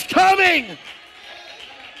Lord is coming.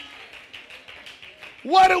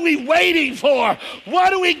 What are we waiting for?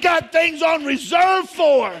 What do we got things on reserve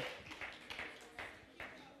for?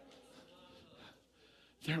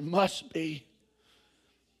 There must be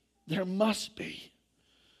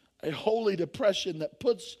a holy depression that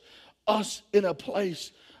puts us in a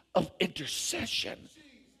place of intercession.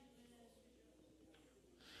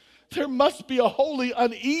 There must be a holy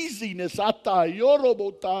uneasiness about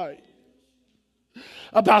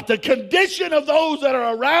the condition of those that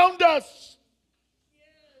are around us.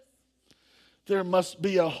 There must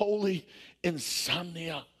be a holy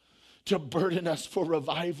insomnia to burden us for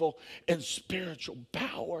revival and spiritual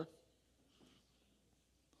power.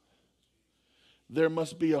 There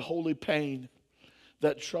must be a holy pain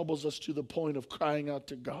that troubles us to the point of crying out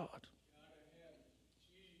to God.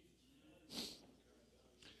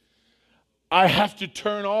 I have to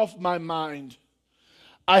turn off my mind.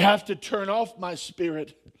 I have to turn off my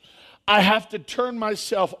spirit. I have to turn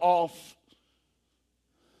myself off.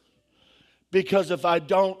 Because if I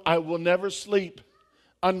don't, I will never sleep,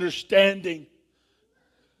 understanding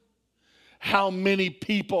how many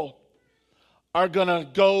people are going to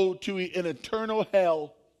go to an eternal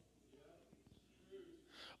hell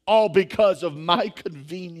all because of my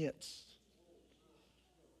convenience.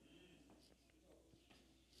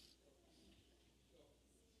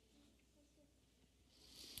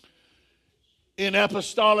 In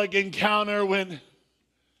Apostolic Encounter, when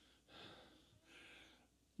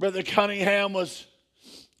Brother Cunningham was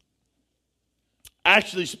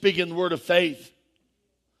actually speaking the word of faith,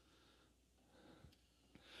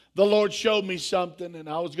 the Lord showed me something, and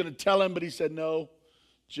I was going to tell him, but he said, no,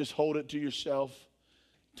 just hold it to yourself.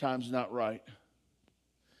 Time's not right.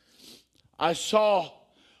 I saw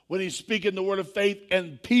when he's speaking the word of faith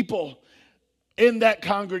and people in that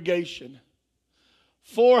congregation,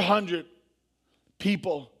 400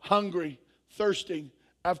 people hungry, thirsting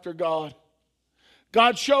after God.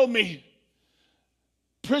 God showed me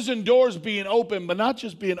prison doors being open, but not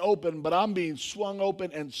just being open, but I'm being swung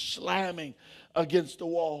open and slamming against the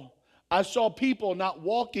wall. I saw people not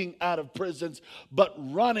walking out of prisons, but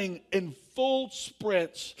running in full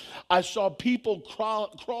sprints. I saw people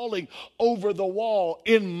crawling over the wall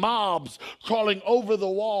in mobs, crawling over the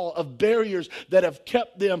wall of barriers that have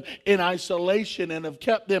kept them in isolation and have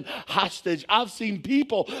kept them hostage. I've seen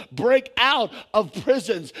people break out of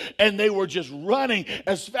prisons and they were just running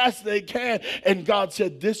as fast as they can. And God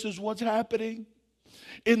said, this is what's happening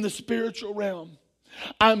in the spiritual realm.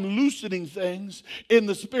 I'm loosening things in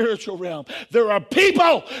the spiritual realm. There are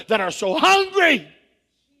people that are so hungry.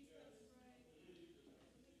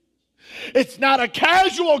 It's not a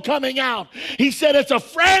casual coming out. He said it's a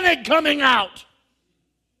frantic coming out.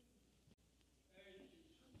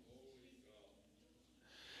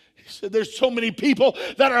 He said there's so many people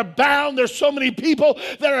that are bound. There's so many people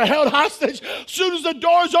that are held hostage. As soon as the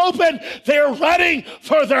doors open, they're running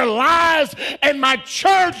for their lives. And my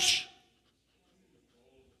church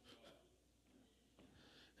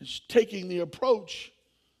is taking the approach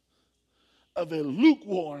of a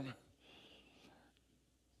lukewarm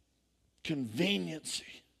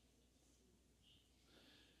conveniency.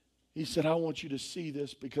 He said, I want you to see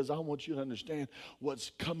this because I want you to understand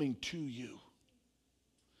what's coming to you.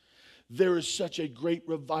 There is such a great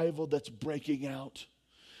revival that's breaking out.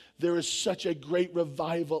 There is such a great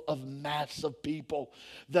revival of mass of people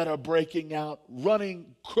that are breaking out,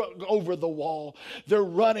 running over the wall. They're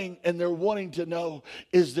running and they're wanting to know,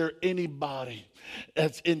 is there anybody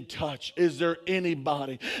that's in touch? Is there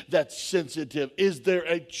anybody that's sensitive? Is there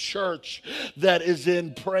a church that is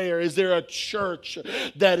in prayer? Is there a church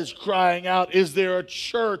that is crying out? Is there a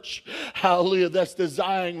church, hallelujah, that's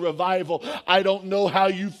desiring revival? I don't know how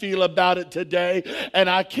you feel about it today, and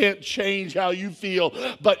I can't change how you feel,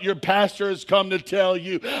 but your pastor has come to tell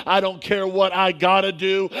you, I don't care what I gotta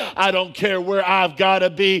do. I don't care where I've gotta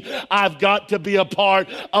be. I've got to be a part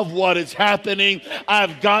of what is happening.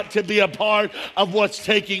 I've got to be a part of what's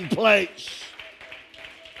taking place.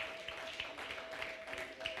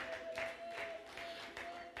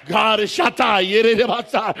 God is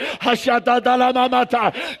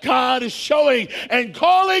God is showing and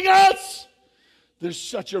calling us. There's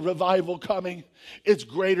such a revival coming. It's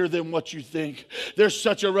greater than what you think. There's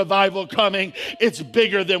such a revival coming. It's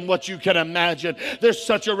bigger than what you can imagine. There's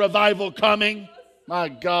such a revival coming. My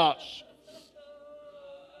gosh.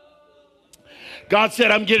 God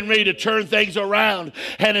said, I'm getting ready to turn things around.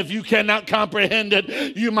 And if you cannot comprehend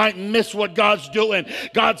it, you might miss what God's doing.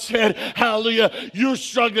 God said, hallelujah, you're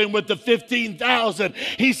struggling with the 15,000.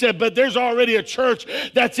 He said, but there's already a church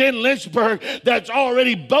that's in Lynchburg that's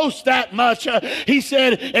already boasts that much. He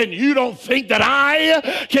said, and you don't think that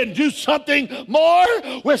I can do something more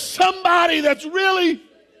with somebody that's really...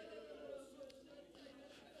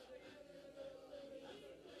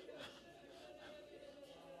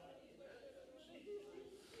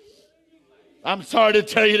 I'm sorry to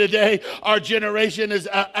tell you today, our generation is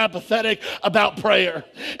apathetic about prayer.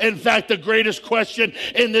 In fact, the greatest question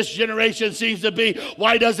in this generation seems to be,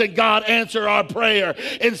 why doesn't God answer our prayer?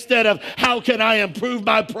 Instead of, how can I improve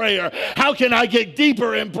my prayer? How can I get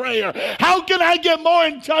deeper in prayer? How can I get more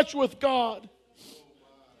in touch with God?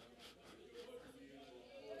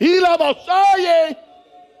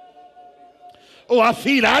 Oh, I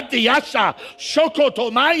feel it.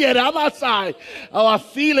 Oh, I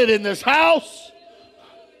feel it in this house.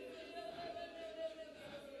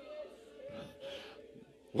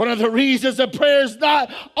 One of the reasons the prayer is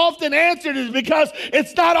not often answered is because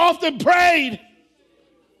it's not often prayed.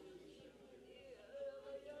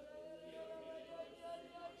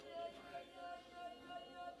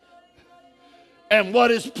 And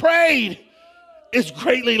what is prayed is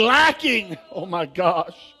greatly lacking. Oh my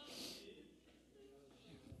gosh.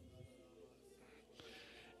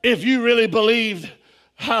 If you really believed,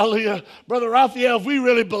 hallelujah, Brother Raphael, if we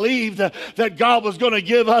really believed that God was going to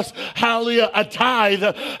give us, hallelujah, a tithe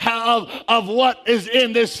of what is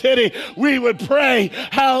in this city, we would pray,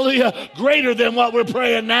 hallelujah, greater than what we're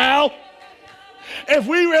praying now. If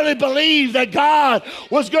we really believed that God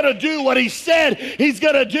was going to do what he said he's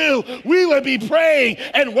going to do, we would be praying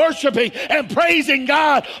and worshiping and praising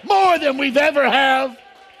God more than we've ever have.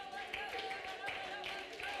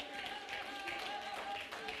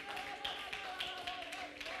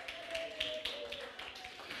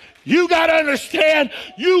 You got to understand,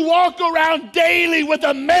 you walk around daily with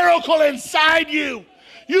a miracle inside you.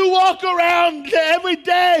 You walk around every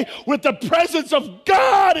day with the presence of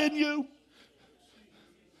God in you.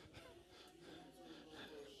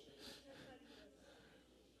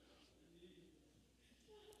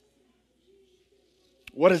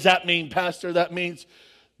 What does that mean, Pastor? That means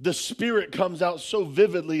the Spirit comes out so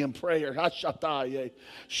vividly in prayer.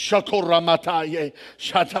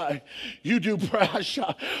 You do pray.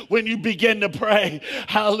 When you begin to pray,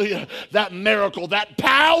 hallelujah, that miracle, that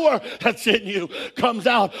power that's in you comes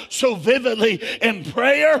out so vividly in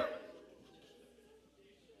prayer.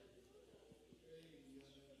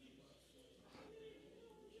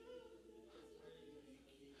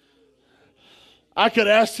 I could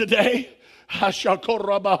ask today,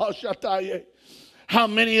 how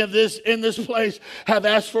many of this in this place have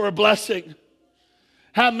asked for a blessing?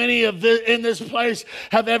 How many of this in this place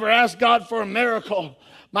have ever asked God for a miracle?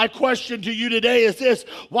 My question to you today is this: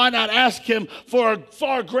 why not ask him for a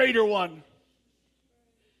far greater one?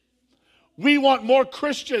 We want more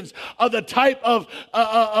Christians of the type of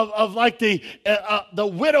like the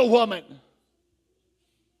widow woman.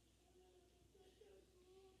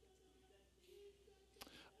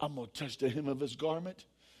 I'm going to touch the hem of his garment,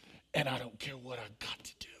 and I don't care what I got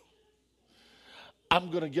to do. I'm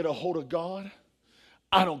going to get a hold of God.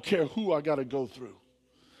 I don't care who I got to go through.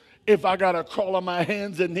 If I got to crawl on my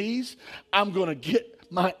hands and knees, I'm going to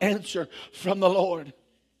get my answer from the Lord.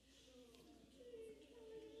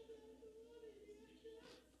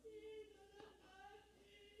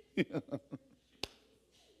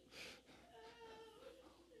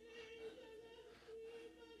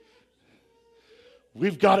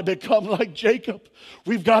 We've got to become like Jacob.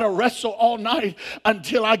 We've got to wrestle all night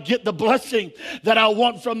until I get the blessing that I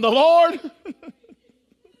want from the Lord.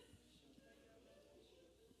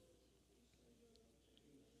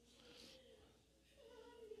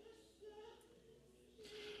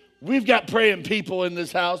 We've got praying people in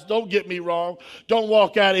this house. Don't get me wrong. Don't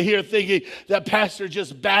walk out of here thinking that pastor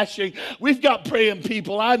just bashing. We've got praying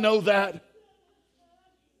people. I know that.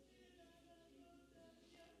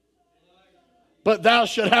 But thou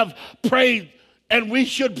should have prayed, and we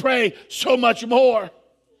should pray so much more.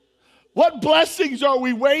 What blessings are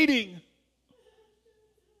we waiting?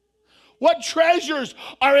 What treasures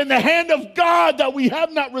are in the hand of God that we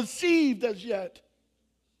have not received as yet?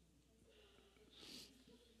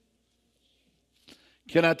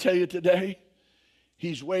 Can I tell you today?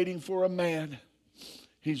 He's waiting for a man.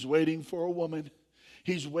 He's waiting for a woman.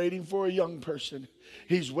 He's waiting for a young person.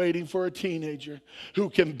 He's waiting for a teenager who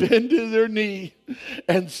can bend to their knee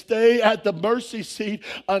and stay at the mercy seat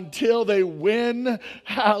until they win,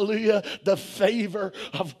 hallelujah, the favor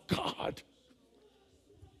of God.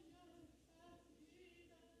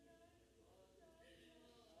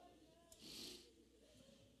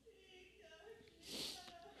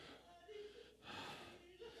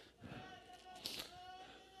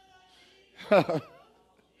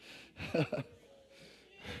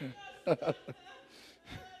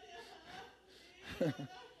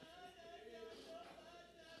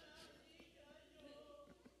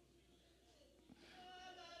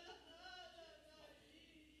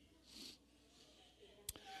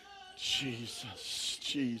 Jesus,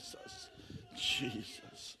 Jesus,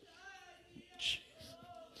 Jesus,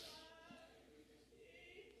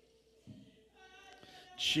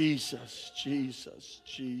 Jesus, Jesus,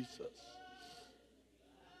 Jesus.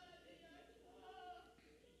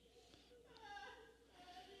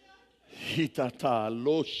 Hitata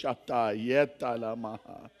lo shata yeta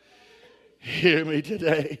lamaha. Hear me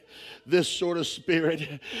today. This sort of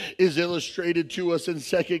spirit is illustrated to us in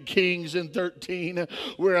 2 Kings 13,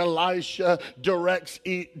 where Elisha directs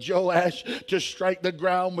Joash to strike the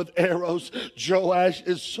ground with arrows. Joash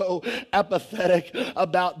is so apathetic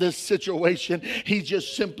about this situation. He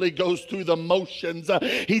just simply goes through the motions.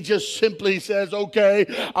 He just simply says,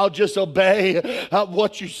 okay, I'll just obey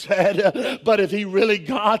what you said. But if he really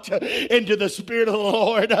got into the Spirit of the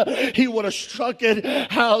Lord, he would have struck it,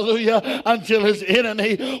 hallelujah, until his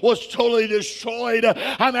enemy was totally destroyed.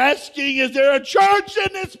 I'm asking, is there a church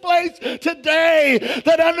in this place today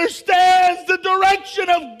that understands the direction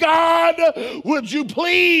of God? Would you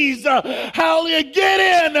please, hallelujah, get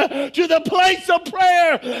in to the place of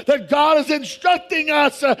prayer that God is instructing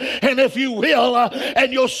us? And if you will,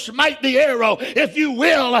 and you'll smite the arrow, if you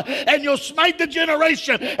will, and you'll smite the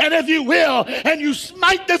generation, and if you will, and you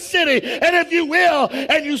smite the city, and if you will,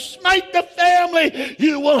 and you smite the family,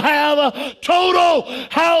 you will have a total,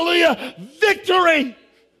 hallelujah, victory.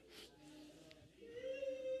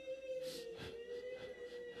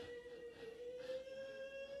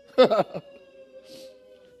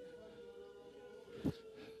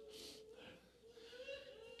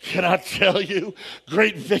 Can I tell you,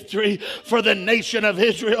 great victory for the nation of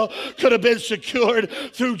Israel could have been secured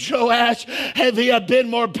through Joash if he had been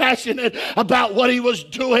more passionate about what he was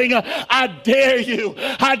doing. I dare you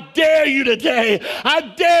today. I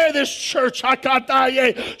dare this church.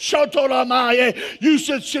 You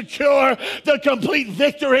should secure the complete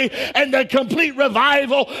victory and the complete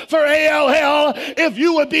revival for ALL if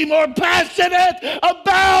you would be more passionate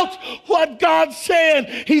about what God's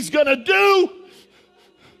saying He's going to do.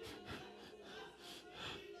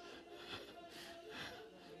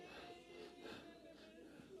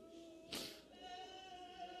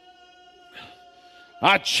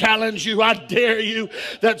 I challenge you, I dare you,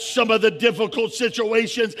 that some of the difficult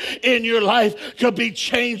situations in your life could be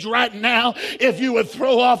changed right now if you would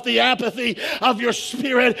throw off the apathy of your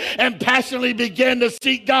spirit and passionately begin to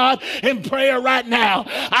seek God in prayer right now.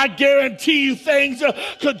 I guarantee you things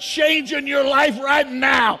could change in your life right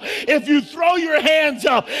now if you throw your hands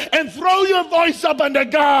up and throw your voice up unto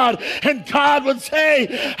God, and God would say,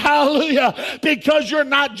 hallelujah, because you're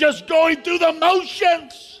not just going through the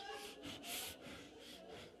motions.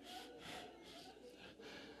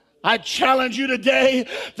 I challenge you today,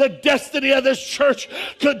 the destiny of this church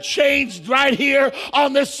could change right here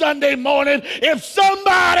on this Sunday morning if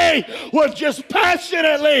somebody would just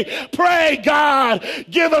passionately pray, God,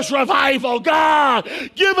 give us revival. God,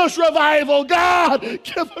 give us revival. God,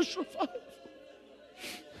 give us revival.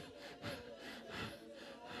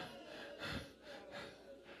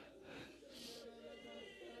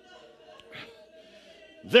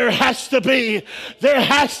 There has to be a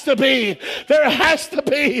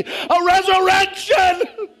resurrection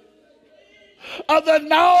of the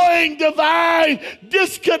gnawing divine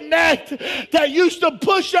disconnect that used to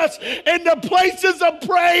push us into places of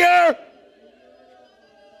prayer.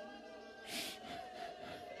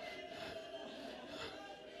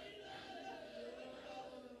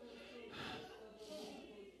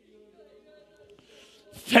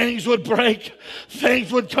 Things would break,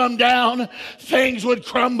 things would come down, things would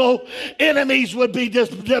crumble, enemies would be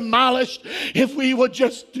demolished if we would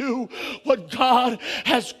just do what God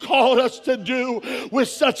has called us to do with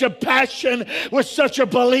such a passion, with such a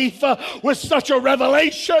belief, with such a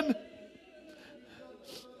revelation.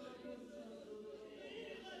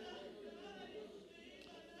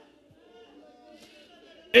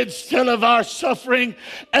 Instead of our suffering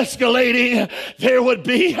escalating, there would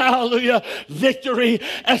be, hallelujah, victory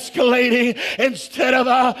escalating. Instead of,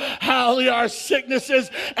 hallelujah, our sicknesses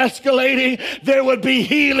escalating, there would be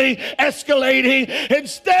healing escalating.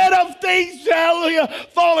 Instead of things, hallelujah,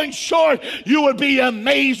 falling short, you would be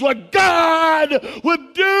amazed what God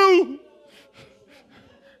would do.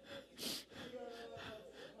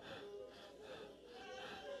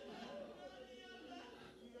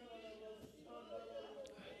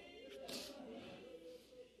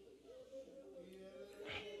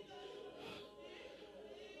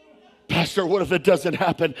 Pastor, what if it doesn't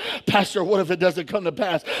happen? Pastor, what if it doesn't come to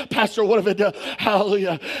pass? Pastor, what if it does?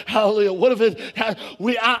 Hallelujah, hallelujah. What if it,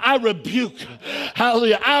 I rebuke,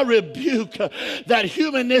 hallelujah, I rebuke that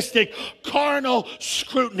humanistic, carnal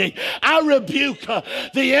scrutiny. I rebuke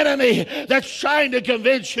the enemy that's trying to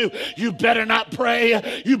convince you, you better not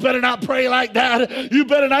pray. You better not pray like that. You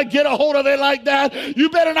better not get a hold of it like that. You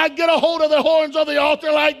better not get a hold of the horns of the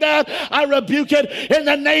altar like that. I rebuke it in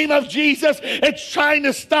the name of Jesus. It's trying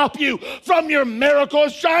to stop you from your miracle.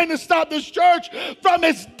 It's trying to stop this church from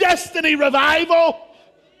its destiny revival.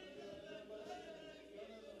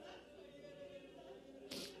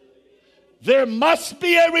 There must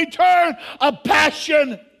be a return of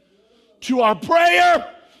passion to our prayer.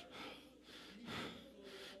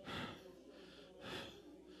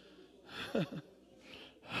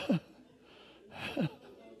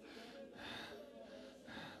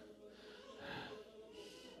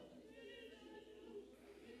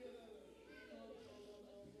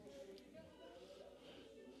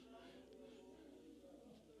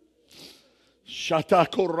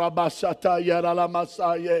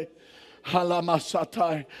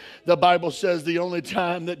 The Bible says the only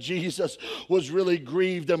time that Jesus was really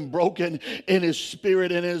grieved and broken in his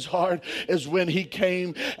spirit and his heart is when he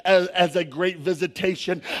came as a great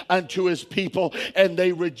visitation unto his people, and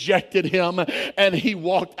they rejected him, and he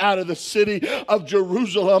walked out of the city of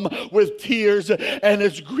Jerusalem with tears, and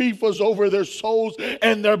his grief was over their souls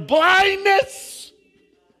and their blindness.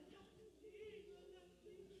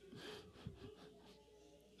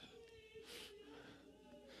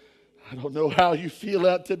 I don't know how you feel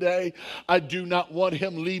out today. I do not want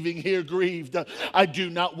him leaving here grieved. I do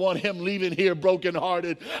not want him leaving here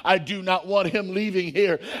brokenhearted. I do not want him leaving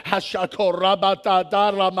here.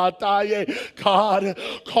 God,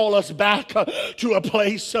 call us back to a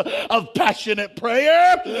place of passionate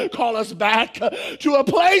prayer. Call us back to a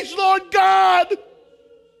place, Lord God.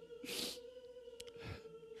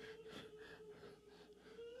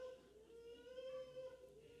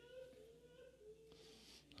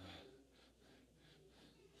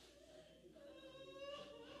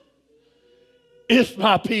 If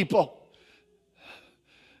my people,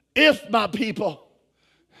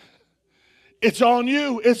 it's on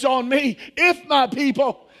you, it's on me. If my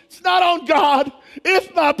people, it's not on God.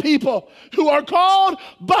 If my people who are called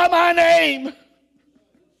by my name,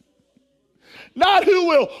 not who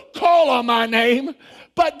will call on my name,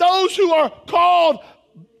 but those who are called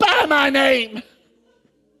by my name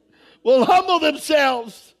will humble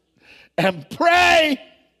themselves and pray.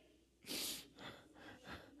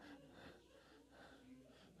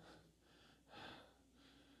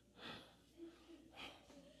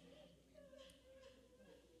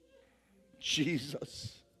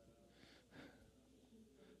 Jesus,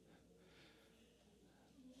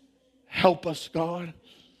 help us, God.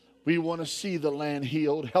 We want to see the land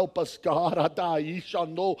healed. Help us, God.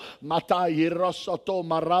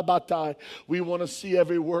 We want to see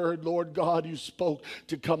every word, Lord God, you spoke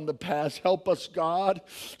to come to pass. Help us, God.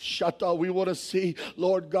 We want to see,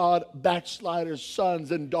 Lord God, backsliders,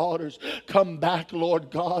 sons and daughters come back,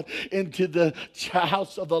 Lord God, into the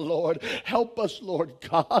house of the Lord. Help us, Lord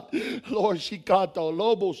God. Lord Shikato,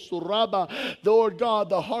 Lobo, Suraba. Lord God,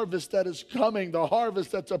 the harvest that is coming, the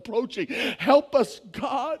harvest that's approaching. Help us,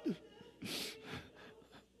 God.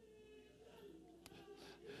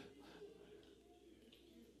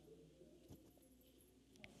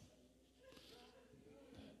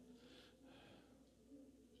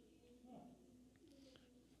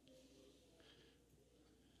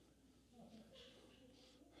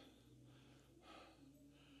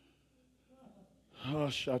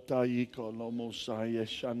 Shatayiko no Mosaye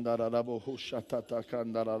Shandarabo Shatata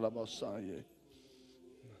Kandarabasaye.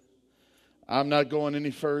 I'm not going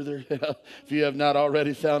any further. If you have not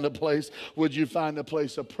already found a place, would you find a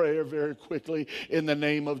place of prayer very quickly in the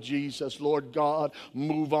name of Jesus? Lord God,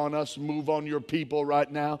 move on us, move on your people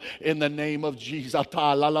right now in the name of Jesus.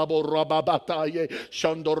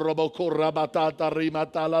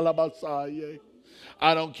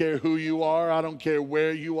 I don't care who you are. I don't care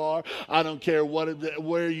where you are. I don't care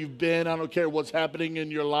where you've been. I don't care what's happening in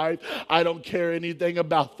your life. I don't care anything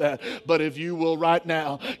about that. But if you will right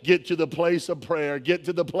now get to the place of prayer, get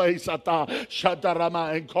to the place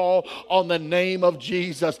shatarama, and call on the name of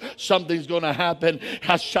Jesus, something's going to happen.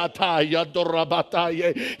 Hashata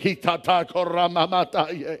yadorabataye hitata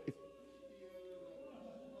koramamataye.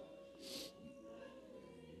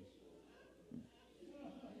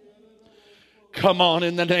 Come on,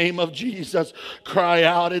 in the name of Jesus. Cry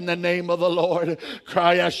out in the name of the Lord.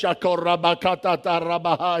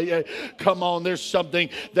 Come on, there's something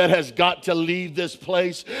that has got to leave this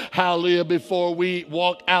place. Hallelujah, before we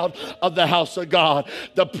walk out of the house of God.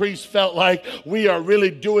 The priest felt like we are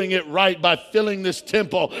really doing it right by filling this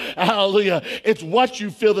temple. Hallelujah. It's what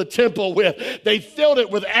you fill the temple with. They filled it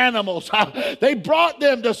with animals. They brought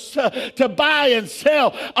them to buy and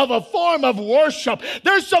sell of a form of worship.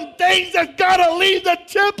 There's some things that got to leave the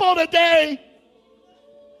temple today.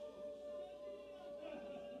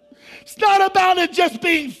 It's not about it just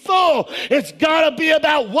being full. It's got to be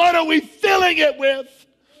about what are we filling it with.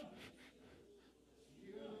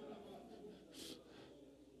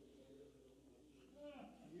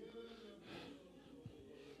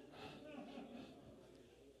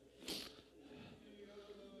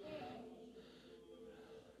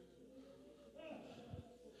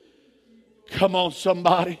 Come on,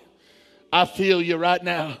 somebody. I feel you right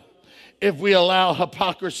now. If we allow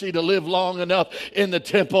hypocrisy to live long enough in the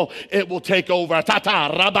temple, it will take over.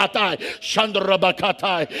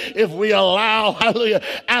 If we allow, hallelujah,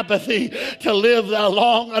 apathy to live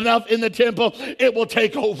long enough in the temple, it will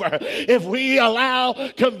take over. If we allow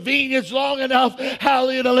convenience long enough,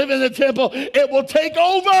 hallelujah, to live in the temple, it will take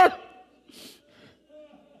over.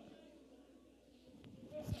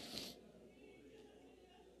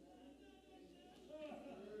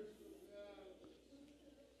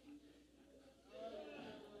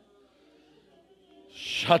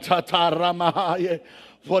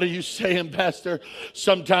 What are you saying, Pastor?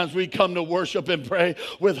 Sometimes we come to worship and pray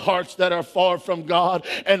with hearts that are far from God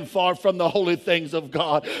and far from the holy things of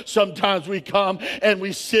God. Sometimes we come and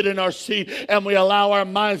we sit in our seat and we allow our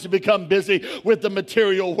minds to become busy with the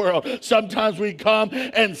material world. Sometimes we come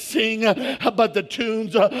and sing, but the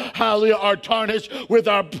tunes, hallelujah, are tarnished with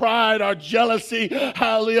our pride, our jealousy,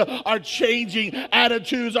 hallelujah, our changing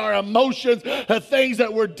attitudes, our emotions, the things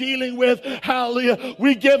that we're dealing with, hallelujah.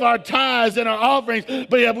 We give our tithes and our offerings,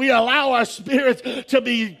 but if we allow our spirits to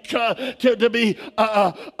be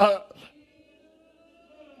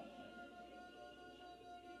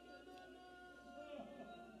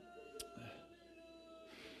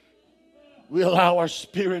we allow our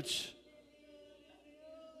spirits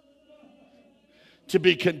to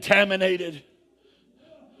be contaminated.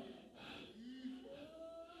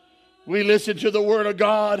 We listen to the word of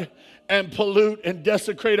God and pollute and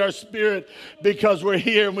desecrate our spirit because we're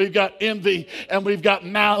here and we've got envy and we've got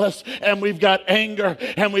malice and we've got anger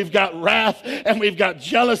and we've got wrath and we've got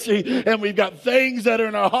jealousy and we've got things that are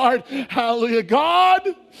in our heart. Hallelujah, God.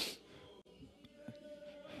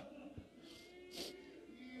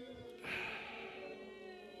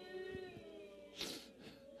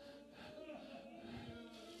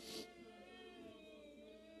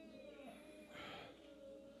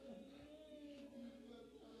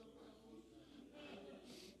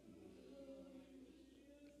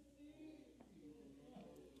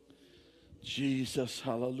 Jesus,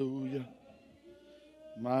 hallelujah.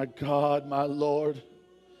 My God, my Lord,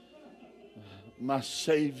 my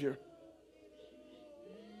Savior.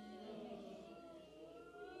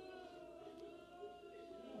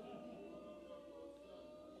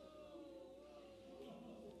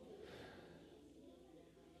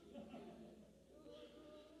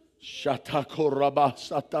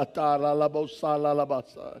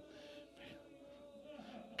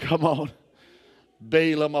 Come on.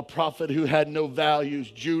 Balaam, a prophet who had no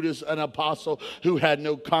values. Judas, an apostle who had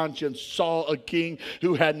no conscience. Saul, a king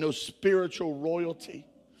who had no spiritual royalty.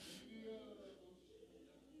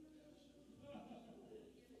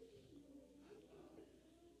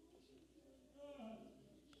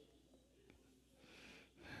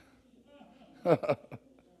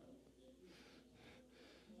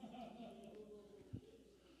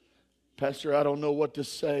 Pastor, I don't know what to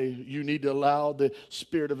say. You need to allow the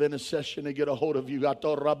spirit of intercession to get a hold of you.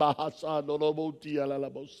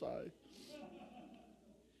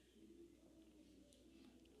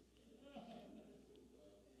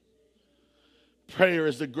 Prayer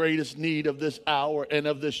is the greatest need of this hour and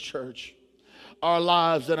of this church. Our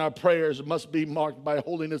lives and our prayers must be marked by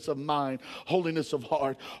holiness of mind, holiness of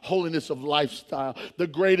heart, holiness of lifestyle. The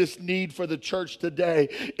greatest need for the church today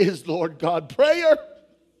is, Lord God, prayer.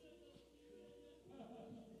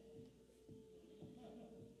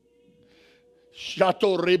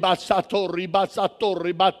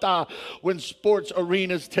 When sports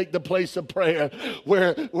arenas take the place of prayer,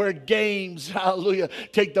 where games, hallelujah,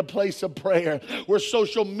 take the place of prayer, where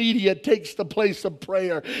social media takes the place of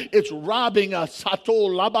prayer, it's robbing us.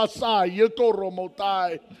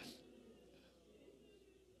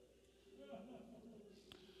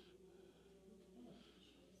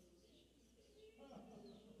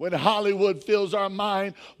 When Hollywood fills our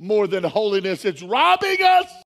mind more than holiness, it's robbing us.